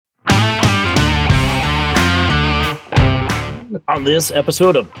On this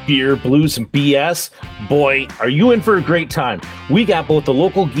episode of Beer, Blues, and BS, boy, are you in for a great time. We got both the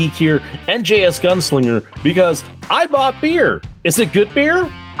local geek here and JS Gunslinger because I bought beer. Is it good beer?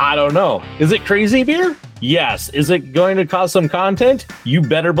 I don't know. Is it crazy beer? Yes. Is it going to cause some content? You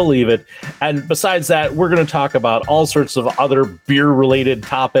better believe it. And besides that, we're going to talk about all sorts of other beer-related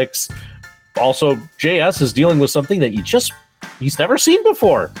topics. Also, JS is dealing with something that he's never seen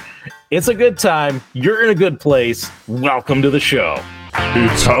before. It's a good time. You're in a good place. Welcome to the show.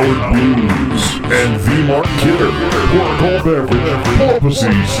 It's Howard Blues and V. Mark Kidder. Pour a cold beverage, pull up a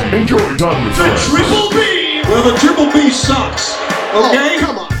seat, enjoy time with friends. Triple B! Well, the Triple B sucks. Okay?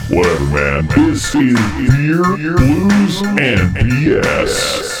 Come on. Whatever, man. This is Beer, Blues, and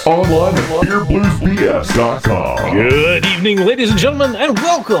BS. Online at beerbluesbs.com. Good evening, ladies and gentlemen, and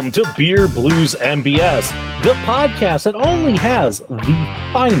welcome to Beer, Blues, and BS, the podcast that only has the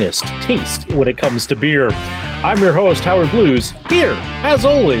finest taste when it comes to beer. I'm your host, Howard Blues, here, as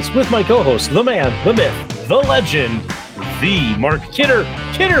always, with my co-host, the man, the myth, the legend, the Mark Kidder.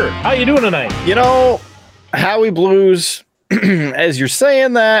 Kidder, how you doing tonight? You know, Howie Blues, as you're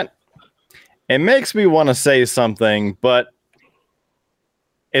saying that, it makes me want to say something, but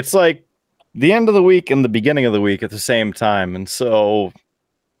it's like the end of the week and the beginning of the week at the same time, and so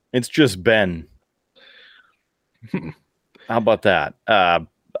it's just Ben. How about that?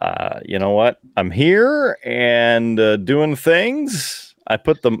 You know what? I'm here and doing things. I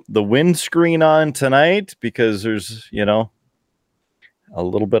put the windscreen on tonight because there's, a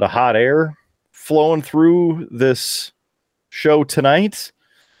little bit of hot air flowing through this show tonight.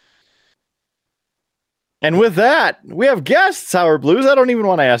 And with that, we have guests, Howard Blues. I don't even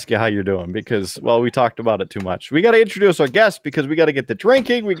want to ask you how you're doing because, well, we talked about it too much. We got to introduce our guests because we got to get the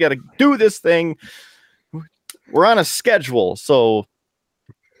drinking. We got to do this thing. We're on a schedule. So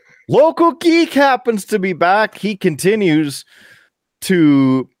Local Geek happens to be back. He continues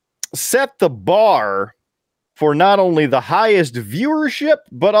to set the bar for not only the highest viewership,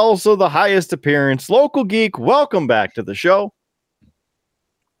 but also the highest appearance. Local Geek, welcome back to the show.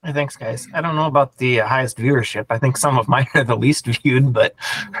 Hey, thanks, guys. I don't know about the highest viewership. I think some of mine are the least viewed, but...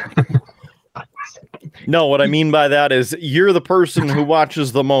 No, what I mean by that is you're the person who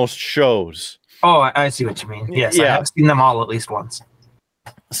watches the most shows. Oh, I see what you mean. Yes, yeah. I have seen them all at least once.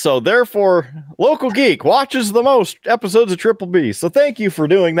 So therefore, Local Geek watches the most episodes of Triple B. So thank you for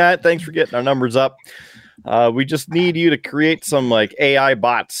doing that. Thanks for getting our numbers up. We just need you to create some like AI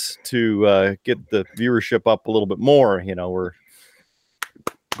bots to get the viewership up a little bit more. We're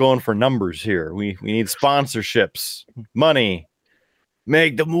going for numbers here. We need sponsorships, money,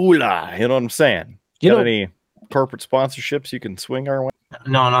 make the moolah. You know what I'm saying? Got any corporate sponsorships you can swing our way?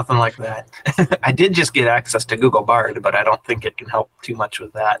 No, nothing like that. I did just get access to Google Bard, but I don't think it can help too much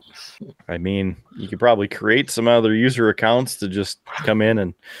with that. I mean, you could probably create some other user accounts to just come in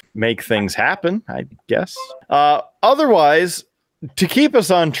and make things happen, I guess. Otherwise, to keep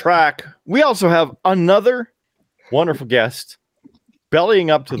us on track, we also have another wonderful guest bellying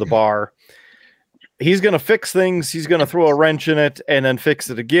up to the bar. He's going to fix things. He's going to throw a wrench in it and then fix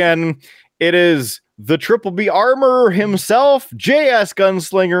it again. It is the Triple B Armorer himself, JS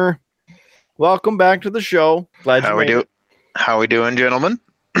Gunslinger. Welcome back to the show. Glad How we doing, gentlemen?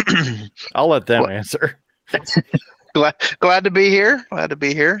 I'll let them answer. Glad to be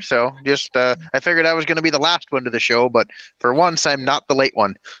here. So just I figured I was going to be the last one to the show, but for once I'm not the late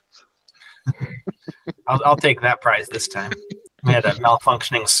one. I'll take that prize this time. We had a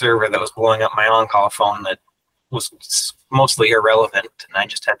malfunctioning server that was blowing up my on-call phone that was mostly irrelevant, and I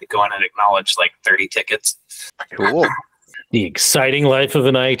just had to go in and acknowledge like 30 tickets. Cool. The exciting life of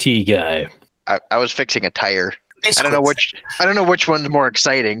an IT guy. I was fixing a tire. I don't know which one's more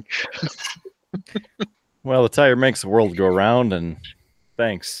exciting. Well, the tire makes the world go round, and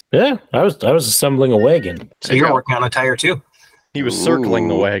thanks. Yeah, I was assembling a wagon. So you're working on a tire too? He was circling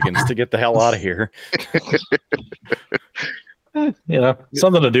the wagons to get the hell out of here.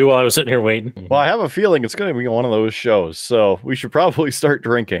 Something to do while I was sitting here waiting. Well, I have a feeling it's going to be one of those shows, so we should probably start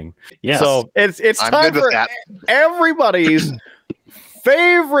drinking. Yes. So it's time for everybody's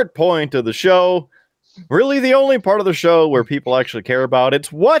favorite point of the show. Really, the only part of the show where people actually care about.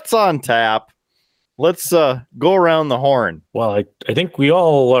 It's what's on tap. Let's go around the horn. Well, I think we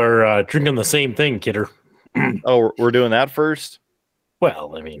all are drinking the same thing, Kidder. Oh, we're doing that first?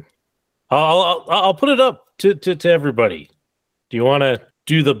 Well, I mean, I'll put it up to everybody. Do you want to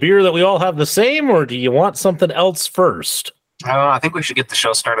do the beer that we all have the same, or do you want something else first? I don't know. I think we should get the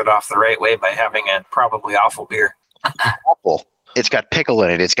show started off the right way by having a probably awful beer. Awful. It's got pickle in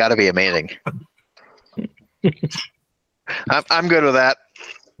it. It's got to be amazing. I'm good with that.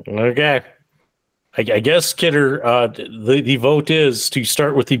 Okay. I guess, Kidder, the vote is to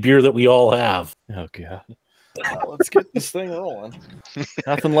start with the beer that we all have. Oh, God. Let's get this thing rolling.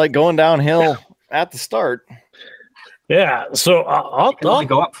 Nothing like going downhill at the start. Yeah, so You can only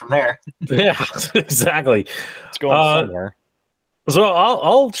go up from there. yeah, exactly. It's going somewhere. So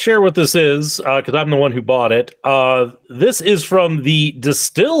I'll share what this is because I'm the one who bought it. This is from the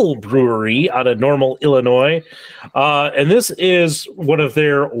Distill Brewery out of Normal, Illinois, and this is one of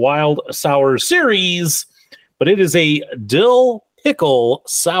their Wild Sour series, but it is a dill pickle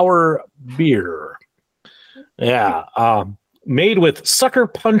sour beer. Yeah, made with Sucker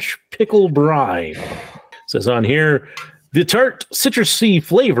Punch pickle brine. It says on here, the tart, citrusy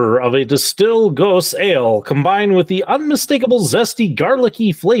flavor of a Distill Ghost Ale combined with the unmistakable zesty,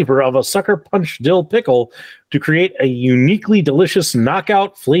 garlicky flavor of a Sucker Punch dill pickle to create a uniquely delicious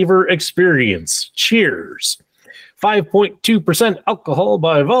knockout flavor experience. Cheers. 5.2% alcohol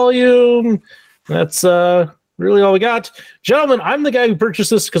by volume. That's really all we got. Gentlemen, I'm the guy who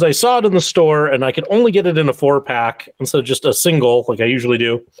purchased this because I saw it in the store and I could only get it in a 4-pack instead of just a single like I usually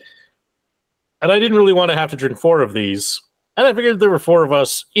do. And I didn't really want to have to drink 4 of these. And I figured there were 4 of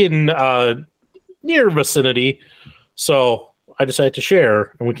us in near vicinity. So I decided to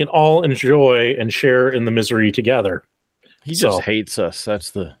share, and we can all enjoy and share in the misery together. He just hates us.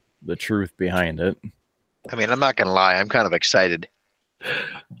 That's the truth behind it. I mean, I'm not gonna lie. I'm kind of excited.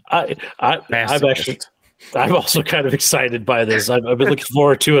 I'm also kind of excited by this. I've been looking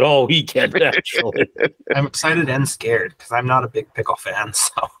forward to it all weekend, actually. I'm excited and scared because I'm not a big pickle fan.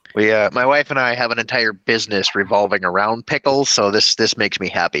 So My wife and I have an entire business revolving around pickles, so this makes me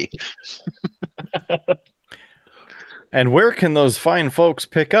happy. And where can those fine folks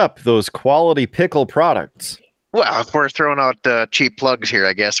pick up those quality pickle products? Well, if we're throwing out cheap plugs here,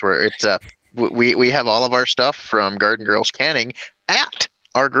 I guess where it's we have all of our stuff from Garden Girls Canning at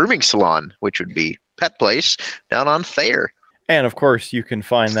our grooming salon, which would be Pet Place down on Thayer. And of course, you can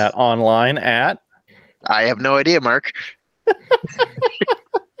find that online at. I have no idea, Mark.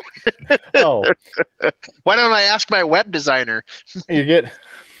 Oh, why don't I ask my web designer? You get.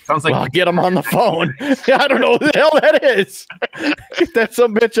 sounds like Well, get him on the phone. I don't know who the hell that is. Get that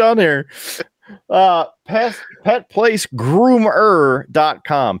some bitch on there.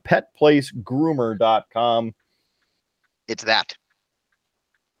 Petplacegroomer.com. Petplacegroomer.com. It's that.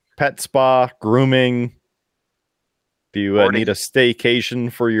 Pet spa, grooming. If you Boarding. need a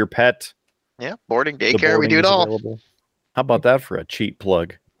staycation for your pet, Yeah, boarding, the daycare, we boarding do it is all. available. How about that for a cheap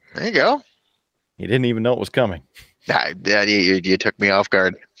plug? There you go. You didn't even know it was coming. Yeah, you took me off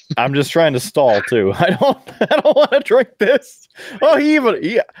guard. I'm just trying to stall too. I don't want to drink this. Oh, I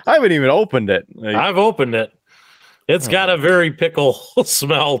haven't even opened it. I've opened it. It's got a very pickle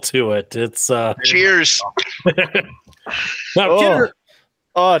smell to it. It's Cheers. now, Kidder,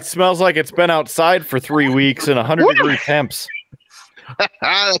 Oh, it smells like it's been outside for 3 weeks in 100-degree temps.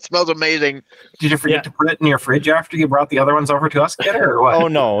 That smells amazing. did you forget to put it in your fridge after you brought the other ones over to us, Kidder, or what? Oh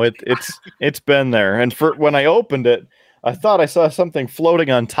no, it's been there. And when I opened it, I thought I saw something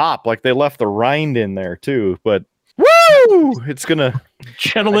floating on top, like they left the rind in there too. But woo! It's gonna.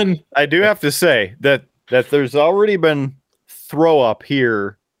 gentlemen, I do have to say that there's already been throw up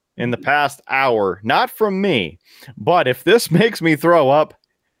here in the past hour, not from me, but if this makes me throw up,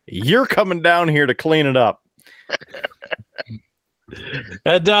 you're coming down here to clean it up.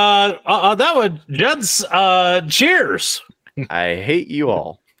 and that one, gents, cheers. I hate you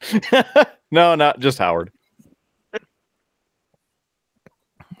all. No, not just Howard.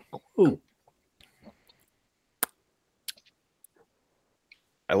 Ooh.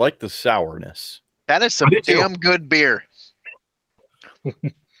 I like the sourness. That is some I do too. damn good beer.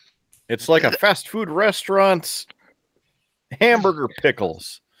 It's like a fast food restaurant's hamburger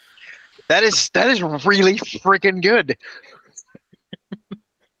pickles. That is really freaking good.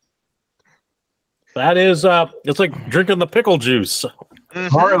 That is, it's like drinking the pickle juice.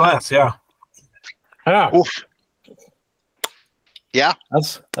 More or less, yeah. Yeah, Oof. Yeah.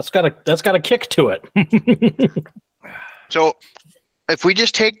 that's got a kick to it. So if we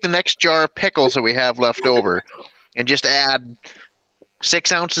just take the next jar of pickles that we have left over and just add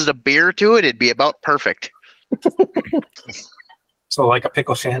 6 ounces of beer to it, it'd be about perfect. So like a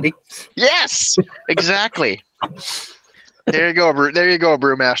pickle shandy. Yes, exactly. There you go,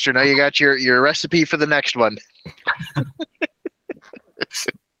 Brewmaster. Now you got your recipe for the next one.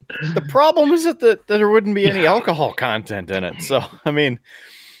 The problem is that there wouldn't be any alcohol content in it. So, I mean,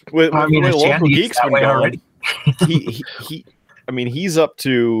 with I mean, the the way Local shandy's Geek's that been way going, already. he's up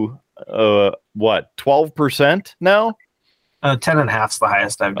to what, 12% now? 10.5's the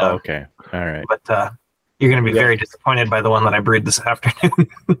highest I've done. Okay, all right. But you're going to be very disappointed by the one that I brewed this afternoon.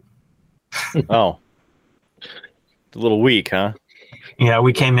 Oh, a little weak, huh? Yeah,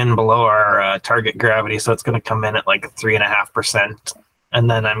 we came in below our target gravity, so it's going to come in at like 3.5%. And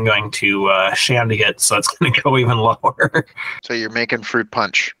then I'm going to shandy it, so it's going to go even lower. So you're making fruit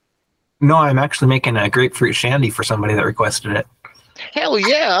punch. No, I'm actually making a grapefruit shandy for somebody that requested it. Hell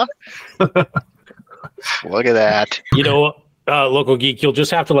yeah! Look at that. You know, Local Geek, you'll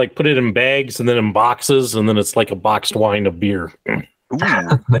just have to like put it in bags and then in boxes, and then it's like a boxed wine of beer. Ooh.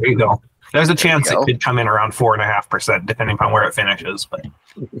 There you go. There's a chance There you it go. could come in around 4.5%, depending on where it finishes. But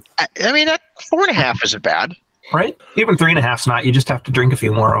I mean, that 4.5 isn't bad. right, even 3.5's not. You just have to drink a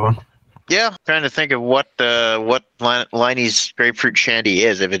few more of them. Yeah, trying to think of what Liney's grapefruit shandy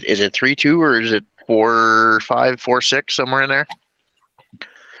is. If it is it 3.2 or is it 4.5, 4.6, somewhere in there?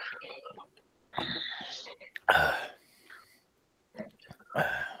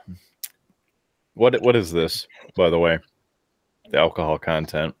 What is this, by the way? The alcohol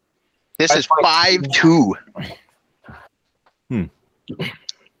content. This is 5.2.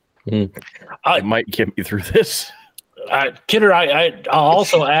 It might get me through this. Kidder, I'll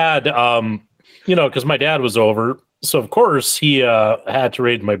also add, you know, because my dad was over, so of course he had to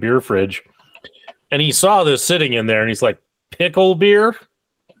raid my beer fridge, and he saw this sitting in there, and he's like, "Pickle beer?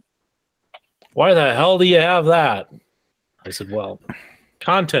 Why the hell do you have that?" I said, "Well,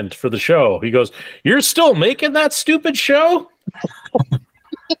 content for the show." He goes, "You're still making that stupid show?"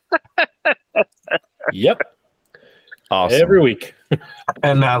 Yep, Awesome. every week.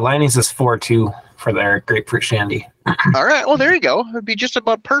 And Liney's is 4.2 for their grapefruit shandy. All right, well, there you go. It'd be just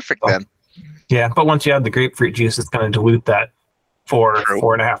about perfect then. Yeah, but once you add the grapefruit juice, it's going to dilute that True.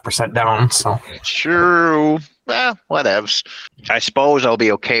 4.5% down. So True. Well, whatevs. I suppose I'll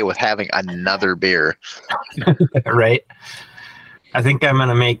be okay with having another beer. right, I think I'm going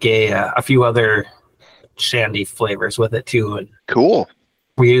to make a few other shandy flavors with it too. And Cool.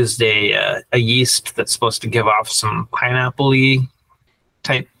 we used a yeast that's supposed to give off some pineapple-y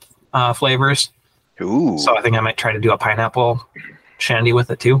type flavors. Ooh. So I think I might try to do a pineapple shandy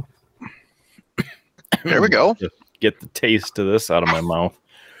with it too. There we go. Just get the taste of this out of my mouth.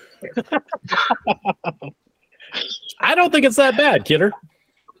 I don't think it's that bad, Kidder.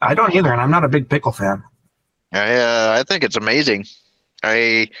 I don't either, and I'm not a big pickle fan. I think it's amazing.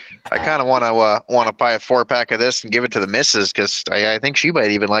 I kind of want to buy a 4-pack of this and give it to the missus because I think she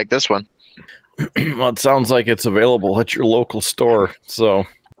might even like this one. Well, it sounds like it's available at your local store. So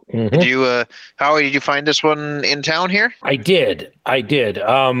Did you Howie? Did you find this one in town here? I did.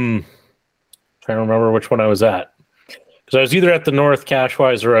 Trying to remember which one I was at. Because I was either at the North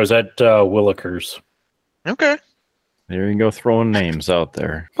Cashwise or I was at Willikers. Okay. there you go, throwing names out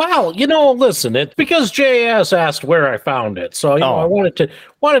there. Well, you know, listen, it's because JS asked where I found it. So, you know, I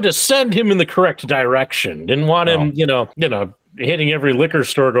wanted to send him in the correct direction. Didn't want him, you know, hitting every liquor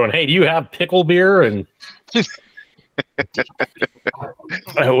store going, "Hey, do you have pickle beer?" And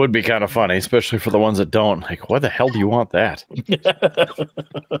It would be kind of funny, especially for the ones that don't. Like, why the hell do you want that?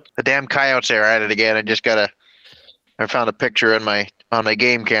 The damn coyotes are at it again. I found a picture on my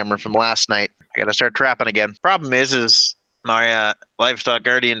game camera from last night. I gotta start trapping again. Problem is my livestock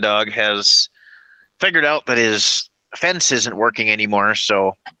guardian dog has figured out that his fence isn't working anymore,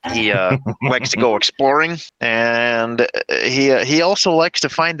 so he likes to go exploring, and he also likes to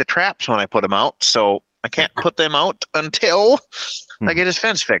find the traps when I put them out. So I can't put them out until I get his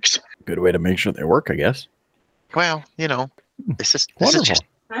fence fixed. Good way to make sure they work, I guess. Well, you know, this is just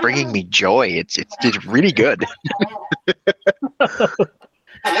bringing me joy. It's really good.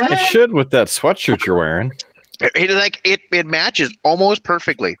 It should with that sweatshirt you're wearing. It matches almost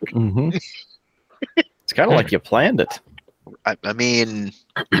perfectly. Mm-hmm. It's kind of like you planned it. I mean,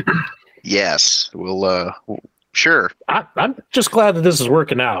 yes, we'll sure. I'm just glad that this is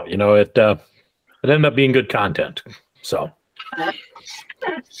working out. You know, it ended up being good content. So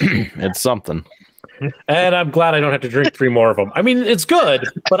It's something. and I'm glad I don't have to drink 3 more of them. I mean, it's good,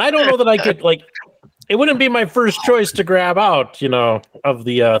 but I don't know that I could, like, it wouldn't be my first choice to grab out, you know, of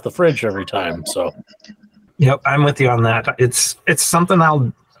the fridge every time. So, Yep, I'm with you on that. It's something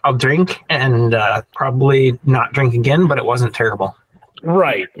I'll drink and probably not drink again, but it wasn't terrible.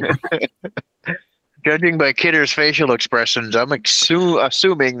 right. Judging by Kidder's facial expressions, I'm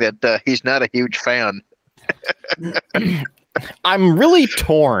assuming that he's not a huge fan. I'm really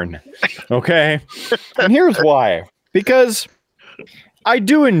torn. Okay. And here's why. Because I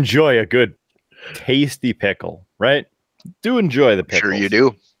do enjoy a good tasty pickle, right? Do enjoy the pickles. Sure you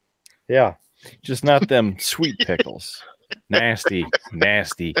do. Yeah. Just not them sweet pickles. Nasty.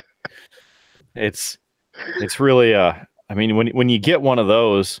 It's really I mean, when you get one of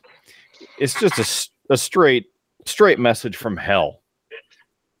those, it's just a straight message from hell.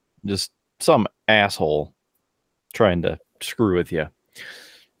 Just some asshole trying to screw with you.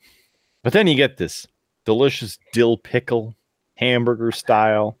 But then you get this delicious dill pickle, hamburger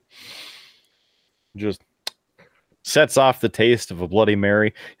style. Just sets off the taste of a Bloody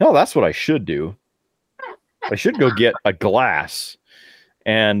Mary. That's what I should do. I should go get a glass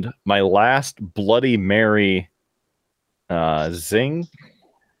and my last Bloody Mary Zing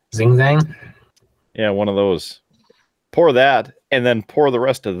Zang. Yeah, one of those. Pour that and then pour the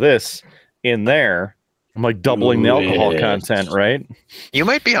rest of this in there. I'm like doubling the alcohol content, right? You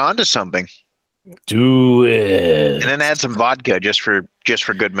might be onto something. Do it. And then add some vodka just for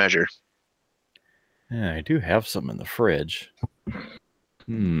good measure. Yeah, I do have some in the fridge.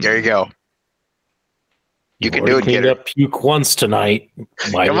 There you go. You can do it, Cleaned Kidder. up puke once tonight.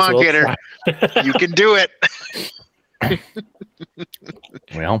 Might Come as on, well Kidder. try. You can do it.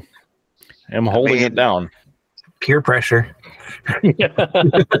 Well, I'm holding it down. Peer pressure. Yeah,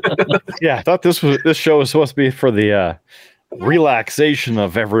 I thought this show was supposed to be for the relaxation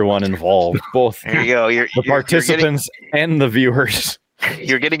of everyone involved, both There you go. the participants and the viewers.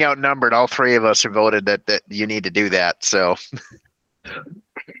 You're getting outnumbered. All three of us have voted that you need to do that. So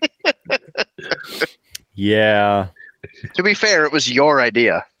Yeah. to be fair, it was your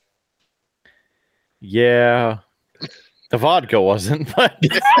idea. Yeah. The vodka wasn't, but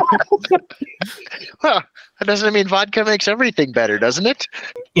Well, that doesn't mean vodka makes everything better, doesn't it?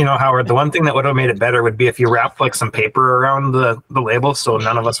 Howard, the one thing that would have made it better would be if you wrapped like some paper around the label so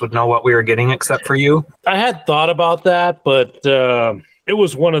none of us would know what we were getting except for you. I had thought about that, but it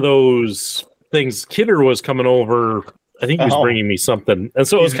was one of those things. Kidder was coming over. I think he was bringing me something. And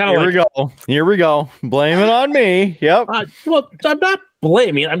so it was kind of like, Here we go. Blame it on me. Yep. well, I'm not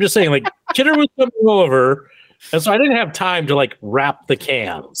blaming. I'm just saying, like, Kidder was coming over. And so I didn't have time to, like, wrap the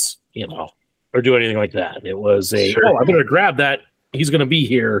cans, or do anything like that. It was I better grab that. He's going to be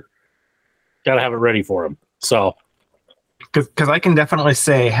here. Got to have it ready for him. So. Because I can definitely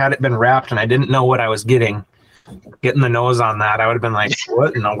say, had it been wrapped and I didn't know what I was getting the nose on that, I would have been like,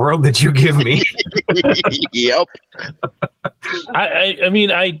 what in the world did you give me? Yep. I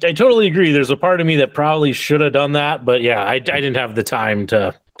mean, I totally agree. There's a part of me that probably should have done that, but yeah, I didn't have the time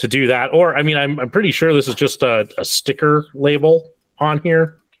to do that. Or, I mean, I'm pretty sure this is just a sticker label on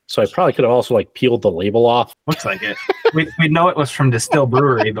here. So I probably could have also like peeled the label off. Looks like it. We know it was from Distill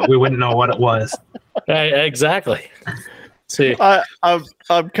Brewery, but we wouldn't know what it was. Exactly. See,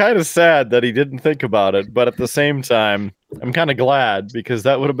 I'm kind of sad that he didn't think about it, but at the same time, I'm kind of glad because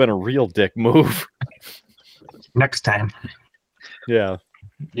that would have been a real dick move. Next time. Yeah.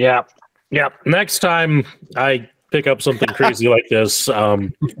 yeah. Next time I pick up something crazy like this,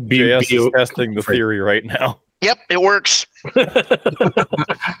 JS is testing the theory right now. Yep, it works.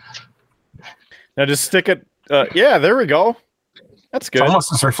 Now just stick it. Yeah, there we go. That's good. It's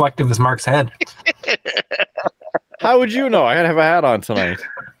almost as reflective as Mark's head. How would you know? I gotta have a hat on tonight.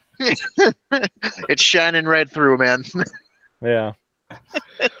 It's shining right through, man. Yeah.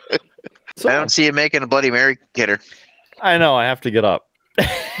 So, I don't see you making a Bloody Mary, Kidder. I know. I have to get up.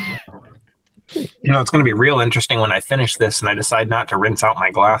 It's going to be real interesting when I finish this and I decide not to rinse out my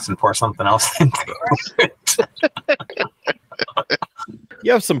glass and pour something else into it.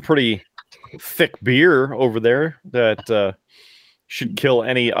 You have some pretty thick beer over there that should kill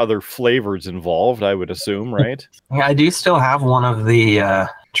any other flavors involved, I would assume, right? Yeah, I do still have one of the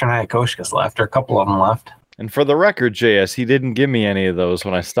Chernaya Koshkas left, or a couple of them left. And for the record, JS, he didn't give me any of those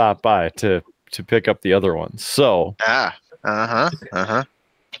when I stopped by to pick up the other ones. So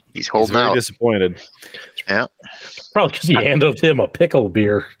He's he's holding very out. disappointed. Yeah. probably because you handed him a pickle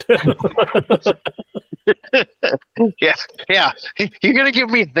beer. Yeah. You're gonna give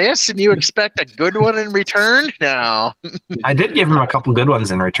me this and you expect a good one in return? No. I did give him a couple good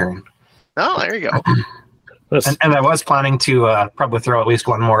ones in return. Oh, there you go. And I was planning to probably throw at least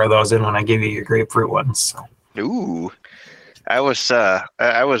one more of those in when I give you your grapefruit ones. So. Ooh. I was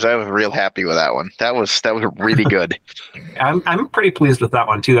real happy with that one. That was really good. I'm pretty pleased with that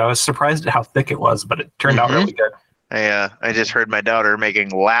one too. I was surprised at how thick it was, but it turned out really good. I just heard my daughter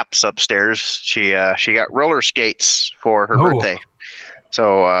making laps upstairs. She got roller skates for her birthday.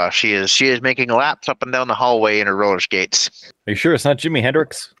 So she is making laps up and down the hallway in her roller skates. Are you sure it's not Jimi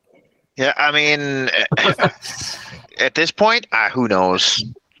Hendrix? Yeah, I mean, at this point, who knows?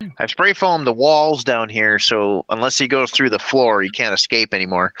 I've spray foamed the walls down here, so unless he goes through the floor, he can't escape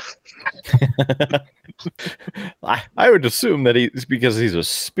anymore. I would assume that it's because he's a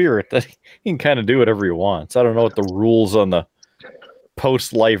spirit that he can kind of do whatever he wants. I don't know what the rules on the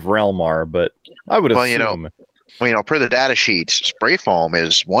post-life realm are, but I would assume. Well, per the data sheets, spray foam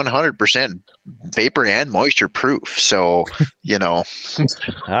is 100% vapor and moisture proof. So,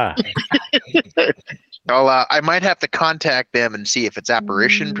 Ah, I might have to contact them and see if it's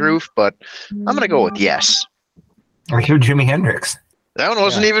apparition proof, but I'm going to go with yes. Or you're Jimi Hendrix. That one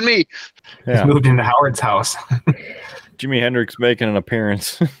wasn't even me. He's yeah. moved into Howard's house. Jimi Hendrix making an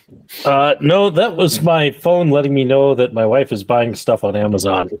appearance. No, that was my phone letting me know that my wife is buying stuff on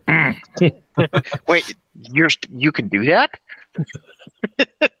Amazon. Wait, you can do that?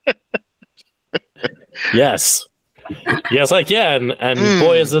 Yes. Yes, I can. And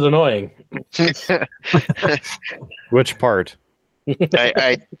boy, is it annoying. Which part?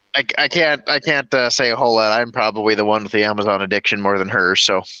 I can't say a whole lot. I'm probably the one with the Amazon addiction more than her.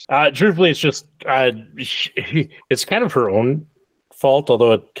 So Truthfully, it's just it's kind of her own fault,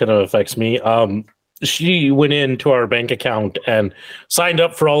 although it kind of affects me. She went into our bank account and signed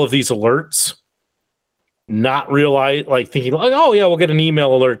up for all of these alerts, not thinking like, oh yeah, we'll get an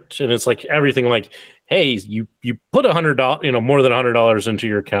email alert, and it's like everything like, hey, you put $100, more than $100 into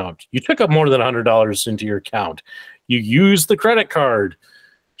your account. You took up more than $100 into your account. You used the credit card.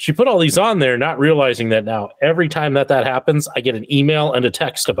 She put all these on there, not realizing that now every time that happens, I get an email and a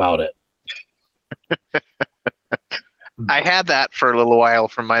text about it. I had that for a little while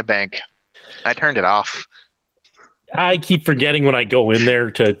from my bank. I turned it off. I keep forgetting when I go in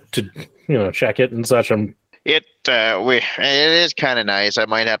there to check it and such. It is kind of nice. I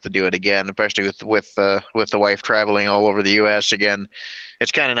might have to do it again, especially with the wife traveling all over the U.S. again.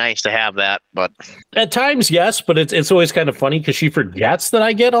 It's kind of nice to have that, but at times, yes, but it's always kind of funny because she forgets that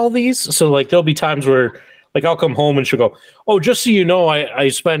I get all these. So like there'll be times where like I'll come home and she'll go, "Oh, just so you know, I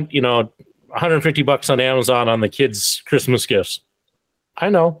spent $150 on Amazon on the kids' Christmas gifts." I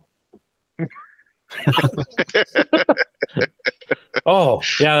know. Oh,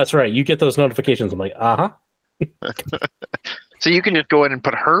 yeah, that's right. You get those notifications. I'm like, uh-huh. So you can just go in and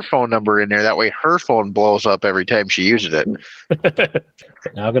put her phone number in there. That way her phone blows up every time she uses it.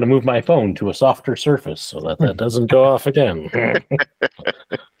 Now I'm going to move my phone to a softer surface so that doesn't go off again. Because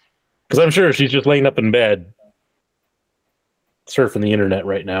I'm sure she's just laying up in bed surfing the internet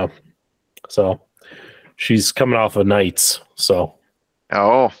right now. So she's coming off of nights. So,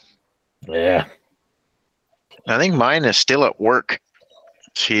 Oh, yeah. I think mine is still at work.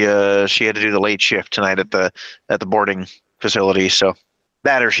 She had to do the late shift tonight at the boarding facility. So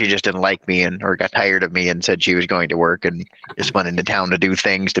that, or she just didn't like me or got tired of me and said she was going to work and just went into town to do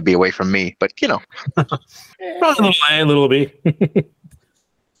things to be away from me. But Probably a little bit.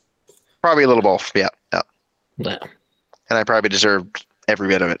 probably a little both. Yeah. Yeah. And I probably deserved every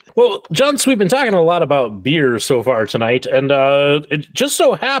bit of it. Well, John, so we've been talking a lot about beer so far tonight, and it just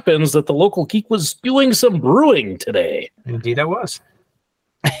so happens that the local geek was doing some brewing today. Indeed, I was.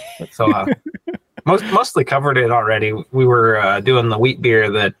 So mostly covered it already. We were doing the wheat beer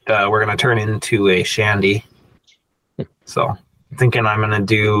that we're going to turn into a shandy. So thinking I'm going to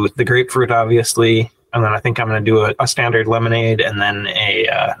do the grapefruit, obviously, and then I think I'm going to do a standard lemonade, and then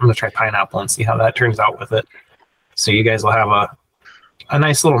I'm going to try pineapple and see how that turns out with it. So you guys will have a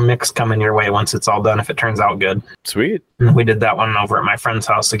nice little mix coming your way once it's all done, if it turns out good. Sweet. And we did that one over at my friend's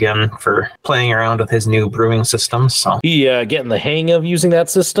house again for playing around with his new brewing system. So He getting the hang of using that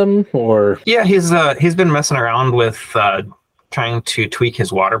system, or yeah, he's been messing around with trying to tweak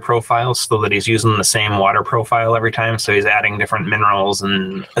his water profile so that he's using the same water profile every time. So he's adding different minerals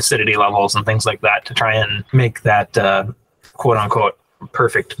and acidity levels and things like that to try and make that quote unquote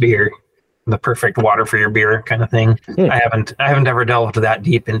perfect beer. The perfect water for your beer kind of thing. I haven't ever delved that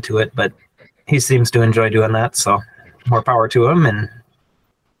deep into it, but he seems to enjoy doing that. So more power to him. And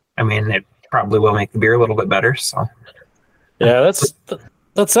I mean, it probably will make the beer a little bit better. So yeah,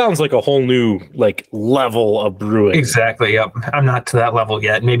 that sounds like a whole new level of brewing. exactly. Yep. I'm not to that level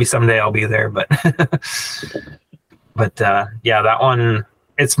yet. Maybe someday I'll be there, but yeah, that one,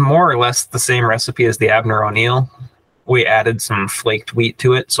 it's more or less the same recipe as the Abner O'Neill. We added some flaked wheat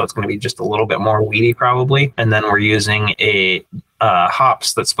to it, so it's going to be just a little bit more wheaty probably. And then we're using a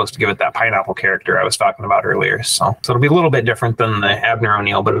hops that's supposed to give it that pineapple character I was talking about earlier. So it'll be a little bit different than the Abner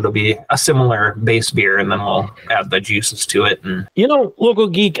O'Neill, but it'll be a similar base beer, and then we'll add the juices to it. And Local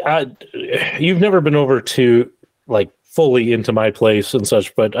Geek, you've never been over to fully into my place and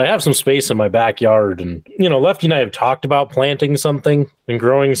such, but I have some space in my backyard, and Lefty and I have talked about planting something and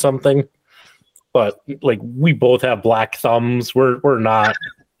growing something. But we both have black thumbs. We're not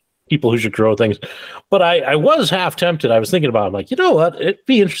people who should grow things. But I was half tempted. I was thinking about it, what? It'd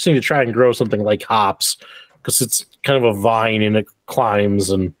be interesting to try and grow something like hops, because it's kind of a vine and it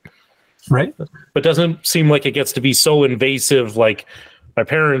climbs and right. But doesn't seem like it gets to be so invasive. Like my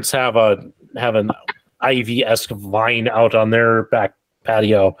parents have an ivy-esque vine out on their back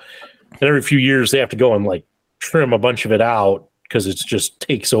patio. And every few years they have to go and like trim a bunch of it out because it just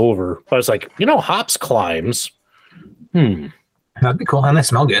takes over. But I was like, hops climbs. That'd be cool, and they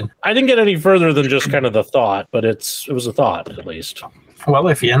smell good. I didn't get any further than just kind of the thought, but it was a thought at least. Well,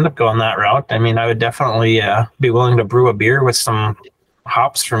 if you end up going that route, I mean, I would definitely be willing to brew a beer with some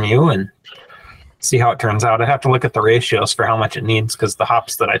hops from you and see how it turns out. I have to look at the ratios for how much it needs because the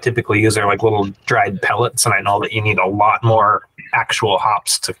hops that I typically use are like little dried pellets, and I know that you need a lot more actual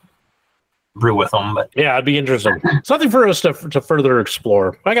hops to brew with them. But yeah, it'd be interesting. Something for us to further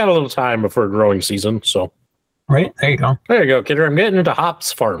explore. I got a little time before growing season, so. Right, there you go. There you go, Kidder. I'm getting into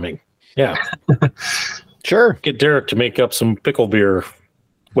hops farming. Yeah. Sure. Get Derek to make up some pickle beer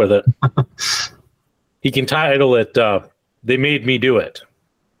with it. He can title it, They Made Me Do It.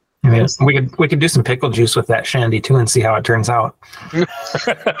 I mean, we could do some pickle juice with that shandy too and see how it turns out.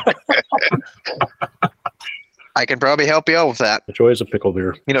 I can probably help you out with that. The joys of pickle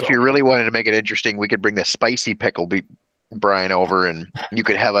beer. If you really wanted to make it interesting, we could bring the spicy pickle Brian over, and you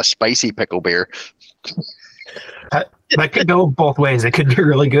could have a spicy pickle beer. That could go both ways. It could be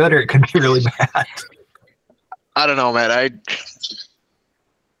really good or it could be really bad. I don't know, man.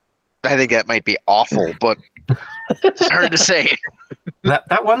 I think that might be awful, but it's hard to say.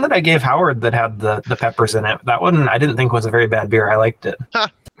 That one that I gave Howard that had the peppers in it, that one I didn't think was a very bad beer. I liked it. I'm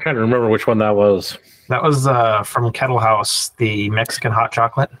trying to remember which one that was. That was from Kettle House, the Mexican hot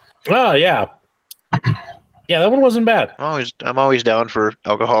chocolate. Oh, yeah. Yeah, that one wasn't bad. I'm always down for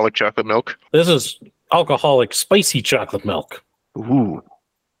alcoholic chocolate milk. This is alcoholic spicy chocolate milk. Ooh,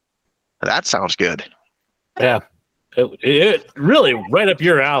 that sounds good. Yeah. It really right up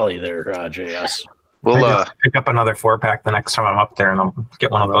your alley there, JS. We'll pick up another 4-pack the next time I'm up there, and I'll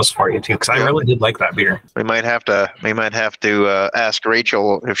get one of those for you too, because I really did like that beer. We might have to ask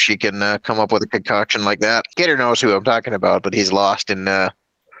Rachel if she can come up with a concoction like that. Gator knows who I'm talking about, but he's lost in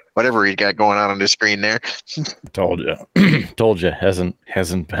whatever he's got going on the screen there. Told you.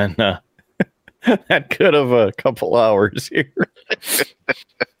 Hasn't been that good of a couple hours here.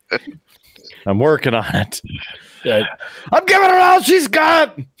 I'm working on it. I'm giving her all she's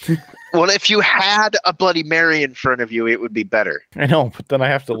got. Well, if you had a Bloody Mary in front of you, it would be better. I know, but then I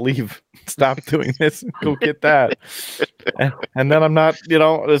have to leave, stop doing this, and go get that. and then I'm not,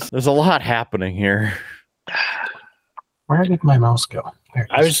 there's a lot happening here. Where did my mouse go? There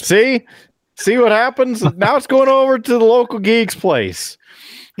it is. See what happens? Now it's going over to the local geek's place.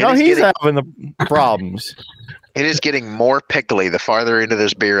 Now he's having the problems. It is getting more pickly the farther into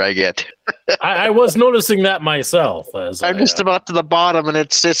this beer I get. I was noticing that myself. I'm just about to the bottom, and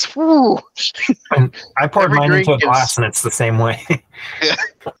it's just, whoo. And I poured Every mine into a drink glass, and it's the same way.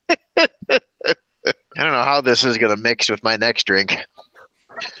 I don't know how this is going to mix with my next drink.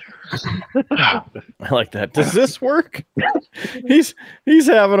 I like that. Does this work? He's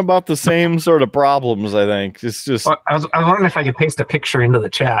having about the same sort of problems, I think. It's just Well, I was wondering if I could paste a picture into the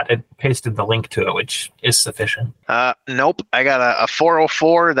chat. It pasted the link to it, which is sufficient. Nope. I got a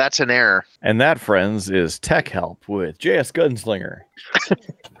 404. That's an error. and that, friends, is Tech Help with JS Gunslinger.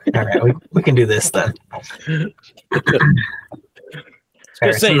 All right, we can do this then.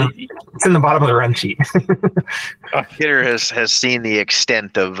 It's in the bottom of the run sheet. Hitter has seen the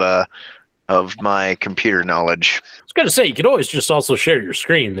extent of my computer knowledge. I was going to say, you could always just also share your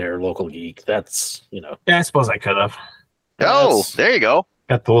screen there, Local Geek. That's, Yeah, I suppose I could have. Oh, there you go.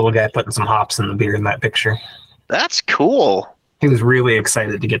 Got the little guy putting some hops in the beer in that picture. That's cool. He was really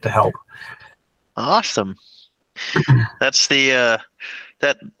excited to get to help. Awesome. That's the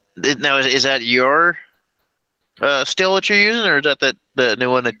now is that your still that you're using, or is that the new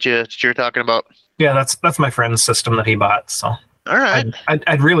one that you're talking about? Yeah, that's my friend's system that he bought. So All right.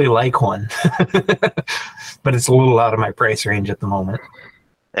 I'd really like one, but it's a little out of my price range at the moment.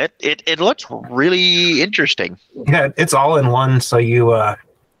 It looks really interesting. Yeah, it's all in one. So you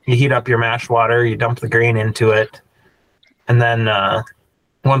heat up your mash water, you dump the grain into it, and then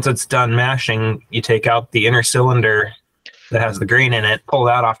once it's done mashing, you take out the inner cylinder that has the grain in it, pull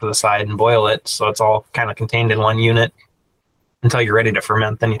that off to the side, and boil it. So it's all kind of contained in one unit until you're ready to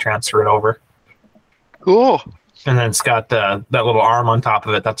ferment. Then you transfer it over. Cool. And then it's got that little arm on top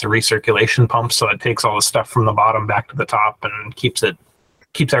of it. That's a recirculation pump, so it takes all the stuff from the bottom back to the top and keeps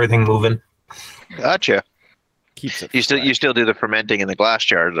everything moving. Gotcha. Keeps it. You still do the fermenting in the glass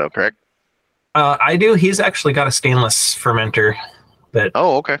jars, though, correct? I do. He's actually got a stainless fermenter that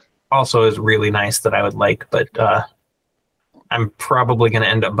okay. also is really nice that I would like, but I'm probably going to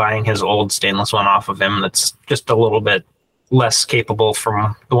end up buying his old stainless one off of him. That's just a little bit less capable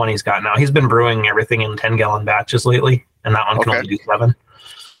from the one he's got now. He's been brewing everything in 10-gallon batches lately, and that one can only do 7.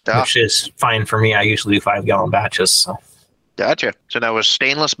 which is fine for me. I usually do 5-gallon batches. So. Gotcha. So now was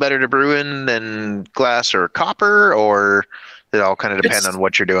stainless better to brew in than glass or copper, or it all kind of depend on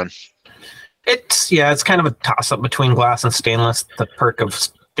what you're doing? It's kind of a toss up between glass and stainless. The perk of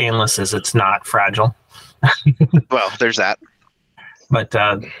stainless is it's not fragile. Well, there's that. But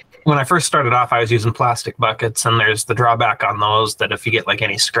when I first started off, I was using plastic buckets, and there's the drawback on those that if you get like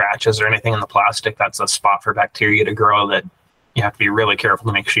any scratches or anything in the plastic, that's a spot for bacteria to grow that you have to be really careful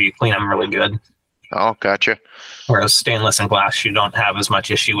to make sure you clean them really good. Oh, gotcha. Whereas stainless and glass, you don't have as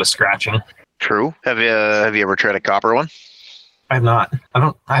much issue with scratching. True. Have you ever tried a copper one? I've not.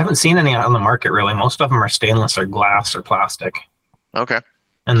 I haven't seen any on the market really. Most of them are stainless or glass or plastic. Okay.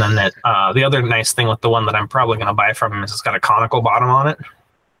 And then the other nice thing with the one that I'm probably going to buy from him is it's got a conical bottom on it.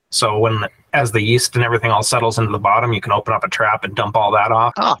 So as the yeast and everything all settles into the bottom, you can open up a trap and dump all that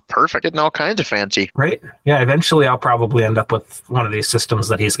off. Oh, perfect. Getting all kinds of fancy. Right? Yeah, eventually I'll probably end up with one of these systems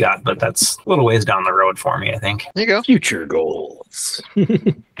that he's got, but that's a little ways down the road for me, I think. There you go. Future goals.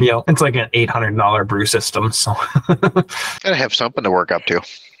 It's like an $800 brew system, so. Gotta have something to work up to.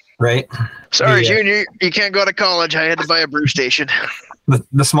 Right? Sorry, Junior, you can't go to college. I had to buy a brew station.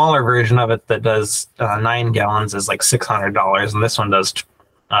 The smaller version of it that does 9 gallons is like $600, and this one does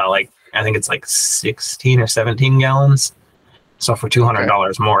I think it's like 16 or 17 gallons. So for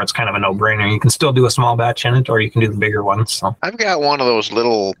 $200 more, it's kind of a no-brainer. You can still do a small batch in it, or you can do the bigger ones. So I've got one of those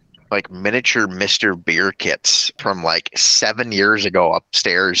little like miniature Mr. Beer kits from like 7 years ago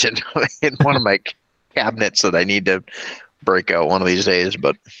upstairs in one of my cabinets that I need to break out one of these days.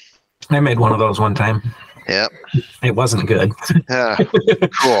 But I made one of those one time. Yeah, it wasn't good.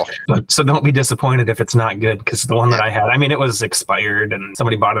 Cool. So don't be disappointed if it's not good, because the one that I had, I mean, it was expired, and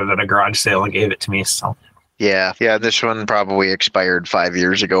somebody bought it at a garage sale and gave it to me. So yeah, this one probably expired 5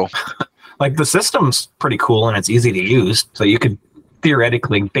 years ago. Like the system's pretty cool and it's easy to use. So you could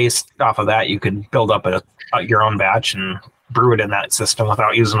theoretically, based off of that, you could build up your own batch and brew it in that system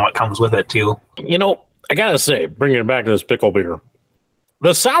without using what comes with it too. I gotta say, bringing it back to this pickle beer,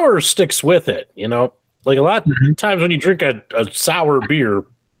 the sour sticks with it. Like a lot of times when you drink a sour beer,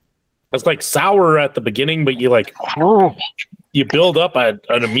 it's like sour at the beginning, but you build up an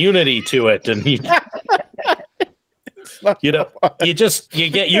immunity to it, and you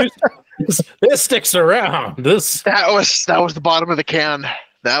get used. This sticks around. That was the bottom of the can.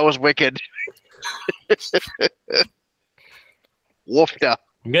 That was wicked. Woofed up.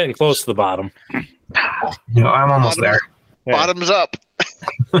 I'm getting close to the bottom. I'm almost there. Yeah. Bottoms up.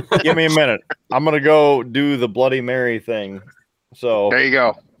 Give me a minute. I'm gonna go do the Bloody Mary thing. So there you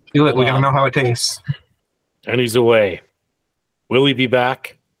go. Do it. We gotta know how it tastes. And he's away. Will he be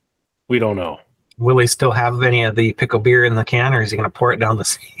back? We don't know. Will he still have any of the pickle beer in the can, or is he gonna pour it down the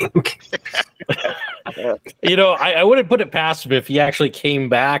sink? I wouldn't put it past him if he actually came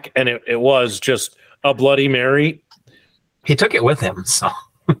back and it was just a Bloody Mary. He took it with him, so.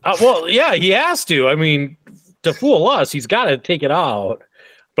 Well, yeah, he has to. I mean, to fool us, he's got to take it out.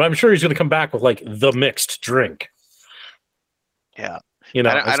 But I'm sure he's going to come back with like the mixed drink. Yeah.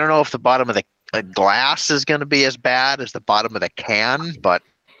 I don't know if the bottom of the glass is going to be as bad as the bottom of the can, but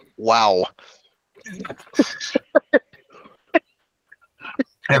wow.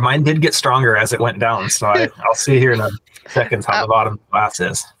 Yeah, mine did get stronger as it went down, so I'll see here in a second how the bottom of the glass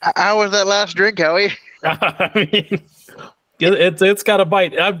is. How was that last drink, Howie? I mean, it's got a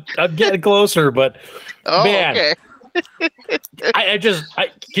bite. I'm getting closer, but man, okay. I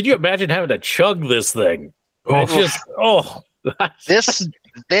can you imagine having to chug this thing?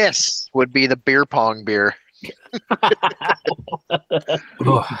 This would be the beer pong beer.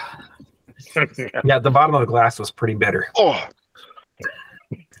 Yeah, the bottom of the glass was pretty bitter. Oh,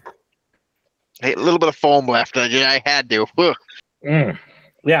 hey, a little bit of foam left. I had to.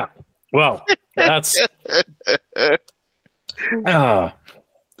 Yeah. Well, that's.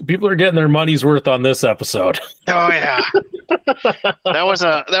 People are getting their money's worth on this episode. Oh yeah, that was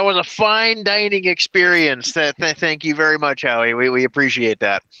a fine dining experience. Thank you very much, Howie. We appreciate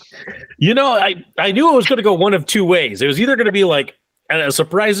that. I knew it was going to go one of two ways. It was either going to be like a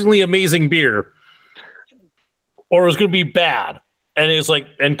surprisingly amazing beer, or it was going to be bad, and it's like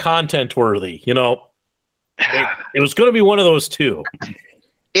and content worthy. It was going to be one of those two.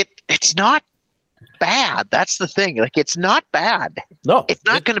 It's not bad. That's the thing. Like, it's not bad. No, it's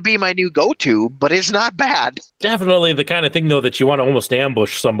not going to be my new go-to, but it's not bad. Definitely the kind of thing though that you want to almost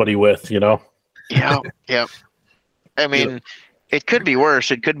ambush somebody with. Yeah. I mean, it could be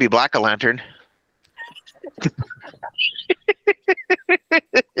worse. It could be Black-O-Lantern.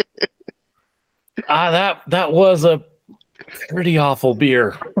 That was a pretty awful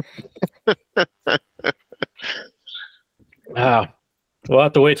beer. We'll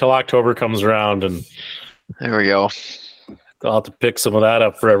have to wait till October comes around, and There we go. I'll have to pick some of that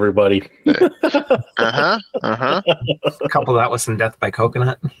up for everybody. Uh-huh. Couple that with some Death by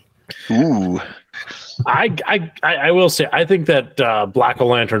Coconut. Ooh. I will say, I think that Black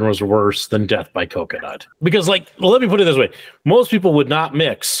O'Lantern was worse than Death by Coconut. Because, let me put it this way. Most people would not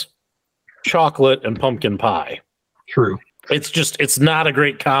mix chocolate and pumpkin pie. True. It's not a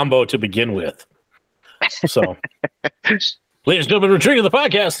great combo to begin with. So, ladies and gentlemen, returning to the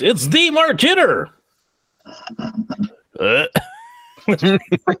podcast, it's the Mark Kidder. So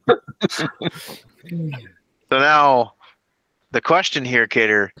now, the question here,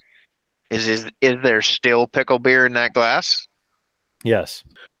 Kidder, is there still pickle beer in that glass? Yes.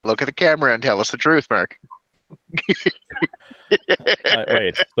 Look at the camera and tell us the truth, Mark.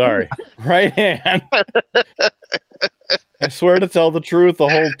 Wait, sorry. Right hand. I swear to tell the truth, the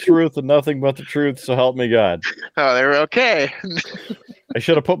whole truth, and nothing but the truth, so help me God. Oh, they're okay. I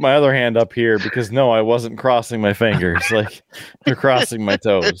should have put my other hand up here because no, I wasn't crossing my fingers. Like, you're crossing my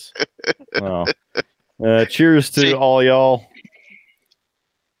toes. Oh. Cheers to all y'all.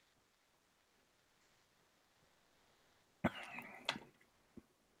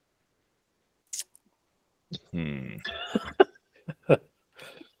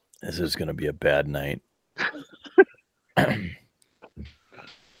 This is going to be a bad night. Add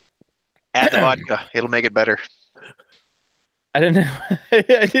the vodka. It'll make it better. I didn't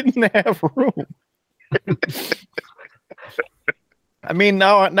have room. I mean,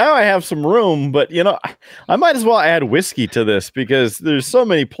 now I have some room, but I might as well add whiskey to this because there's so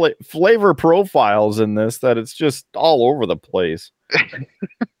many flavor profiles in this that it's just all over the place.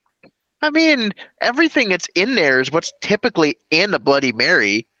 I mean, everything that's in there is what's typically in a Bloody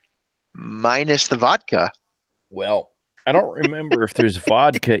Mary, minus the vodka. Well, I don't remember if there's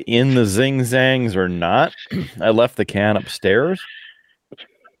vodka in the Zing Zangs or not. I left the can upstairs,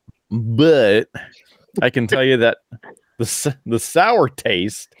 but I can tell you that the sour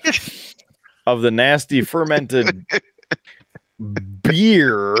taste of the nasty fermented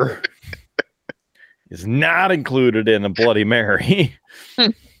beer is not included in a Bloody Mary.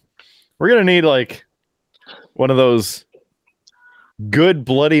 We're going to need one of those good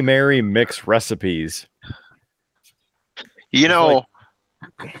Bloody Mary mix recipes. The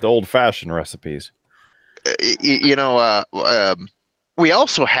old-fashioned recipes. We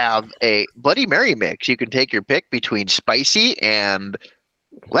also have a Bloody Mary mix. You can take your pick between spicy and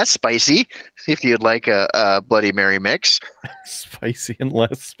less spicy if you'd like a Bloody Mary mix. Spicy and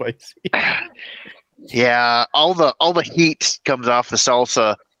less spicy. Yeah, all the heat comes off the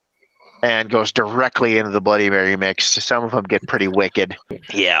salsa and goes directly into the Bloody Mary mix. Some of them get pretty wicked.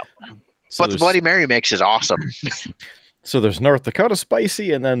 Yeah. So But the Bloody Mary mix is awesome. So there's North Dakota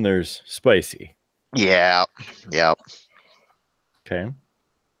spicy, and then there's spicy. Yeah. Okay.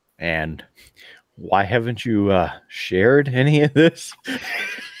 And why haven't you shared any of this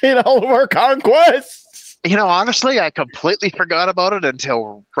in all of our conquests? Honestly, I completely forgot about it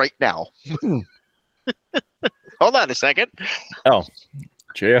until right now. Hold on a second. Oh,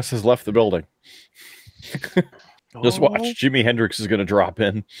 JS has left the building. Just watch. Jimi Hendrix is going to drop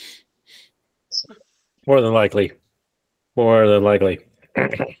in. More than likely.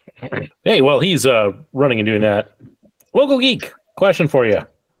 Hey, well, he's running and doing that. Local Geek, question for you.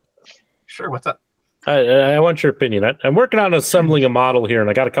 Sure, what's up? I want your opinion. I'm working on assembling a model here, and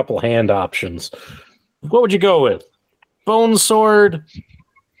I got a couple hand options. What would you go with? Bone sword,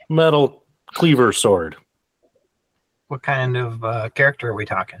 metal cleaver sword? What kind of character are we